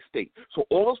not a state. So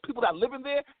all those people that live in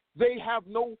there, they have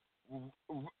no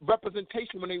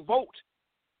representation when they vote.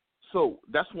 So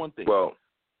that's one thing. Well,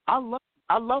 I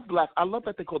love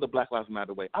that they call the Black Lives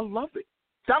Matter way. I love it.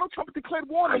 Donald Trump declared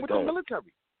war on them with the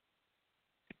military.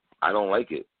 I don't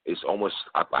like it. It's almost,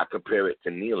 I compare it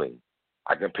to kneeling.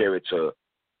 I compare it to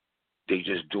they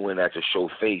just doing that to show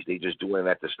face. They just doing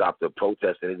that to stop the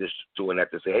protest, and they just doing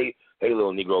that to say, hey,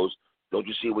 little Negroes, don't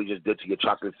you see what we just did to your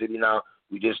chocolate city now?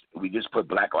 We just put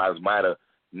Black Lives Matter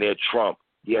near Trump.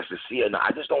 He has to see it. Now,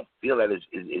 I just don't feel that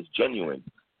it's genuine.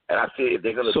 And I feel if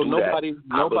they're going to do that,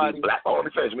 let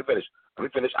me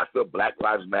finish. I feel Black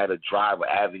Lives Matter Drive or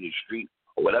Avenue Street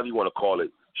or whatever you want to call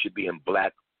it should be in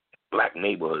black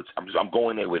neighborhoods. I'm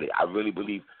going there with it. I really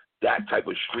believe that type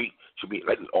of street should be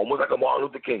almost like a Martin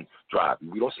Luther King Drive.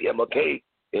 We don't see MLK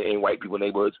in white people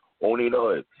neighborhoods, only in the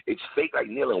hood. It's fake like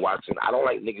kneeling, Watson. I don't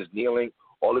like niggas kneeling,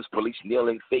 all this police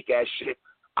kneeling, fake ass shit.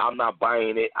 I'm not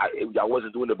buying it. I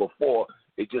wasn't doing it before.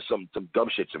 It's just some dumb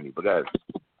shit to me. But guys,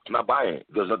 I'm not buying it.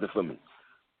 It does nothing for me.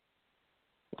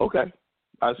 Okay.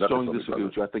 I strongly disagree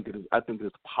with you. I think it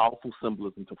is powerful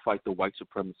symbolism to fight the white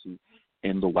supremacy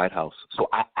in the White House. So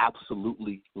I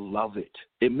absolutely love it.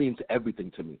 It means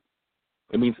everything to me.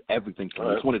 It means everything to me.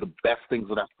 Right. It's one of the best things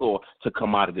that I saw to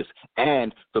come out of this.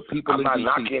 And the people I'm not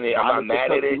knocking it. I'm not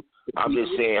mad at it. I'm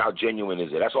just saying how genuine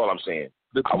is it. That's all I'm saying.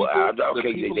 They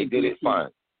did it fine.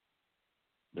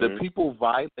 The people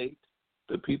violate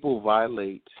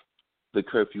the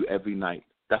curfew every night.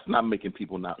 That's not making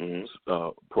people not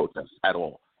protest at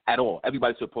all. At all.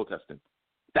 Everybody's still protesting.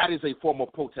 That is a form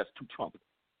of protest to Trump,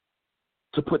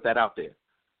 to put that out there.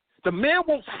 The man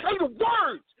won't say the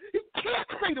words. He can't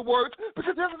say the words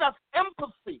because he doesn't have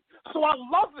empathy. So I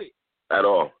love it. At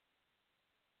all.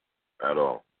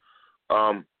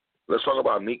 Let's talk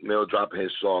about Meek Mill dropping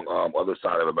his song, Other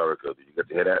Side of America. Did you get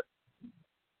to hear that?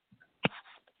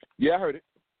 Yeah, I heard it.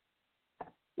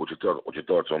 What's your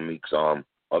thoughts on Meek's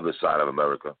Other Side of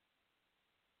America?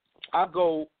 I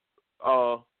go,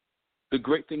 the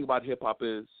great thing about hip-hop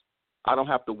is I don't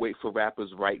have to wait for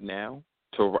rappers right now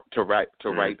to write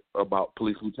about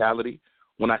police brutality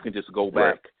when I can just go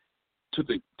back to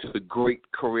the great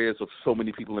careers of so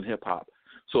many people in hip-hop.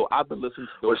 So I've been listening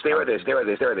to those. Well, stay right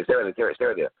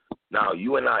there. Now,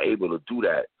 you are not able to do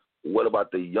that. What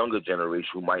about the younger generation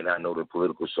who might not know the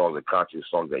political songs and conscious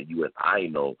songs that you and I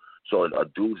know? So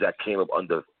dudes that came up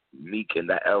under Meek in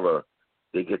that era,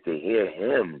 they get to hear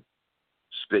him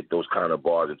spit those kind of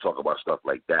bars and talk about stuff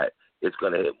like that. It's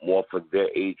going to hit more for their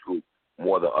age group,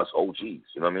 more than us OGs. You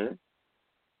know what I mean?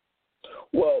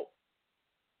 Well,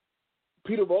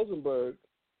 Peter Rosenberg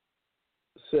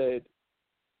said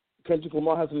Kendrick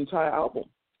Lamar has an entire album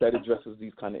that addresses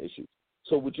these kind of issues.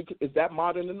 So is that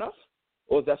modern enough,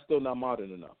 or is that still not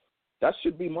modern enough? That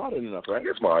should be modern enough, right?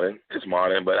 It's modern,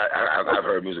 but I've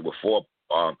heard music before.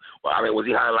 Was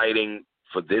he highlighting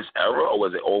for this era, or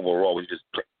was it overall? Was he just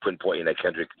pinpointing that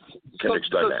Kendrick's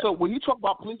done that? So when you talk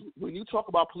about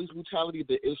police brutality,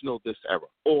 there is no this era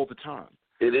all the time.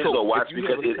 It is though, Watch,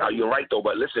 because you're right though.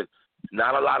 But listen,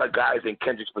 not a lot of guys in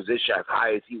Kendrick's position, as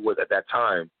high as he was at that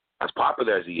time, as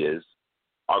popular as he is,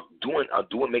 are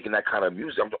making that kind of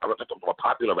music. I'm talking about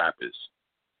popular rappers.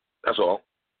 That's all.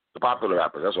 The popular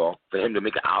rappers. That's all. For him to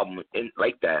make an album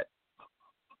like that,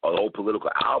 a whole political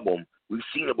album, we've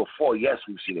seen it before. Yes,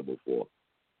 we've seen it before.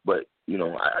 But,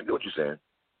 I get what you're saying.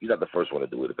 He's not the first one to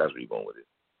do it, if that's where you're going with it.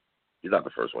 He's not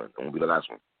the first one. It won't be the last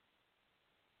one.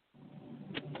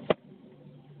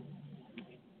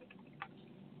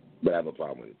 But I have a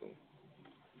problem with it, though.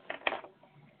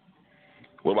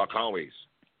 What about Conway's?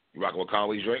 You rocking with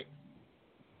Conway's drink?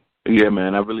 Yeah,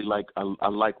 man. I really like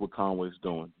what Conway's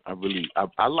doing.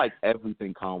 I like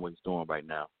everything Conway's doing right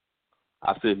now.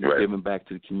 I feel he's giving back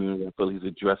to the community. I feel he's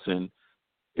addressing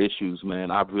issues, man.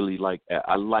 I really like.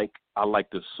 I like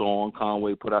the song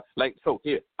Conway put out. I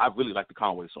really like the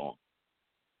Conway song.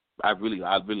 I really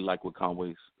like what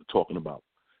Conway's talking about.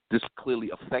 This clearly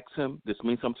affects him. This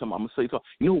means something to him. I'm gonna say something.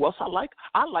 You know who else I like?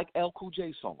 I like L. Cool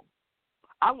J's song.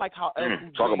 I like how L. Cool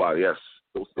J talk about it, yes.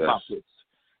 About this.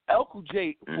 L. Cool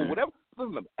J, for whatever.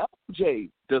 Remember, L. Cool J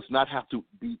does not have to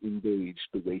be engaged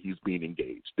the way he's being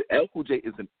engaged. L. Cool J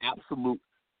is an absolute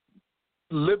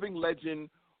living legend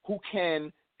who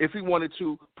can, if he wanted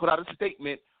to, put out a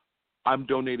statement, I'm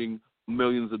donating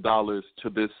millions of dollars to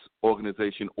this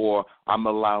organization, or I'm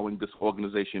allowing this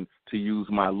organization to use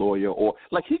my lawyer, or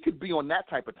like he could be on that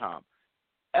type of time.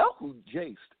 LL Cool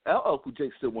J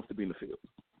still wants to be in the field.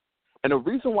 And the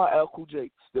reason why LL Cool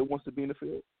J still wants to be in the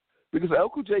field, because LL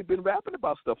Cool J been rapping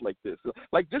about stuff like this.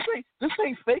 Like this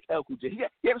ain't fake LL Cool J.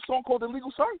 He had a song called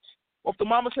Illegal Search off the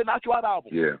Mama Said Not You Out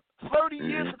album. Yeah. 30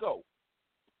 years ago.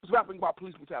 He was rapping about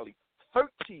police brutality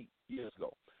 13 years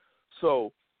ago.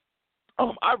 So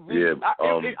I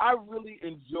really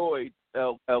enjoyed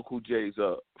LL Cool J's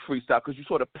freestyle because you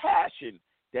saw the passion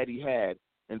that he had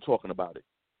in talking about it.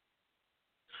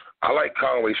 I like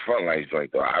Conway's Frontline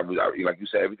joint, though. I like you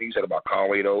said, everything you said about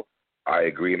Conway, though, I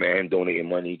agree, man. Him donating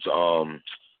money to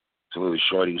little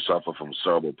shorty who suffer from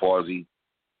cerebral palsy,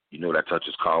 you know, that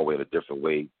touches Conway in a different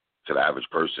way to the average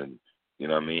person. You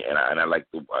know what I mean? And I like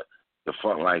the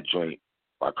Frontline joint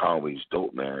by Conway's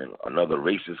dope, man. Another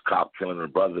racist cop killing her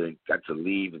brother and got to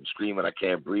leave and screaming, I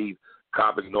can't breathe.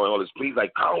 Cop ignoring all his pleas.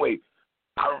 Like Conway,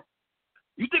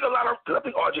 you think a lot of, because I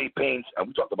think R.J. Payne, and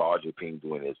we talked about R.J. Payne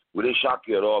doing this, would it shock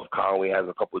you at all if Conway has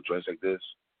a couple of joints like this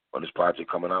on this project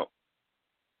coming out?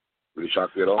 Would it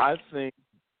shock you at all? I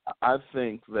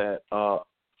think that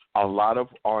a lot of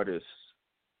artists,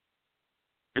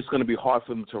 it's going to be hard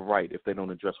for them to write if they don't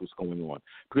address what's going on.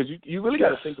 Because you really got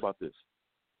to think about this.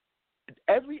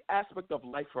 Every aspect of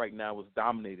life right now is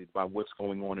dominated by what's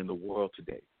going on in the world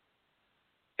today.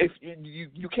 If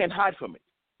you can't hide from it.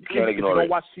 You can't ignore it. If you don't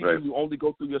watch TV, right. You only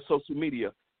go through your social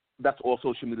media. That's all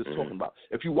social media is talking about.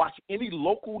 If you watch any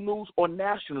local news or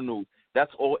national news,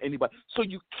 that's all anybody. So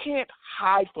you can't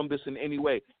hide from this in any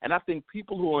way. And I think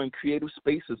people who are in creative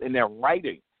spaces and they're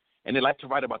writing, and they like to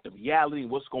write about the reality and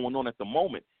what's going on at the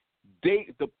moment, the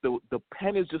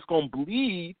pen is just going to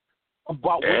bleed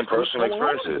about and what's personal going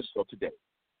on experiences today.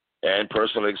 And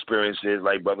personal experiences,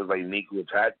 like brothers like Nick who have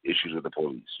had issues with the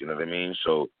police. You know what I mean?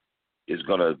 So it's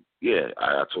gonna,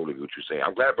 I totally get what you're saying.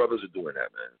 I'm glad brothers are doing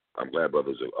that, man. I'm glad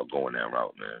brothers are going that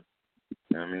route, man.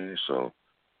 You know what I mean? So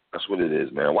that's what it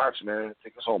is, man. Watch, man.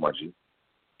 Take us home, my G.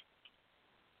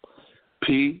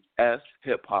 PS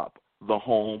Hip Hop, the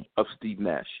home of Steve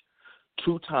Nash,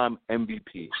 2-time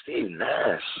MVP. Steve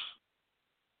Nash.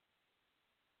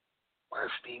 Why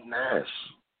Steve Nash?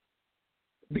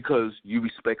 Because you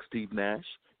respect Steve Nash.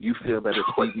 You feel that if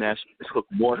Steve Nash took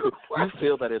more,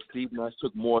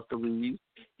 threes,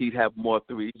 he'd have more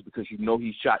threes because you know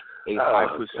he shot a high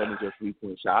percentage of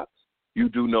 3-point shots. You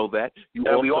do know that.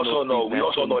 We also know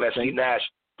that Steve Nash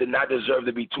did not deserve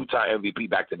to be 2-time MVP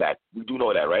back to back. We do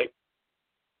know that, right?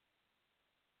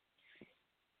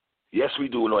 Yes, we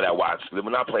do know that. Watch, we're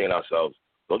not playing ourselves.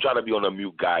 Don't try to be on a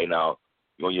mute guy now.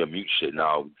 You're on your mute shit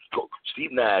now.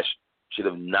 Steve Nash should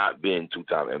have not been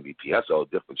 2-time MVP. That's a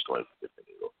different story.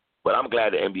 But I'm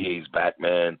glad the NBA is back,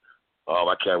 man.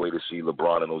 I can't wait to see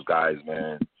LeBron and those guys,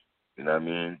 man. You know what I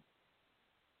mean?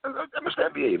 I miss the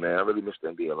NBA, man. I really miss the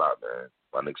NBA a lot, man.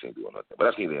 My Knicks ain't doing nothing. But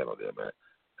that's neither here nor there, man.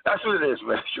 That's what it is,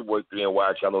 man. It's your boy 3 and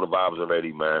Watch. Y'all know the vibes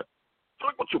already, man.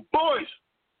 Talk with your boys.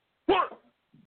 Work.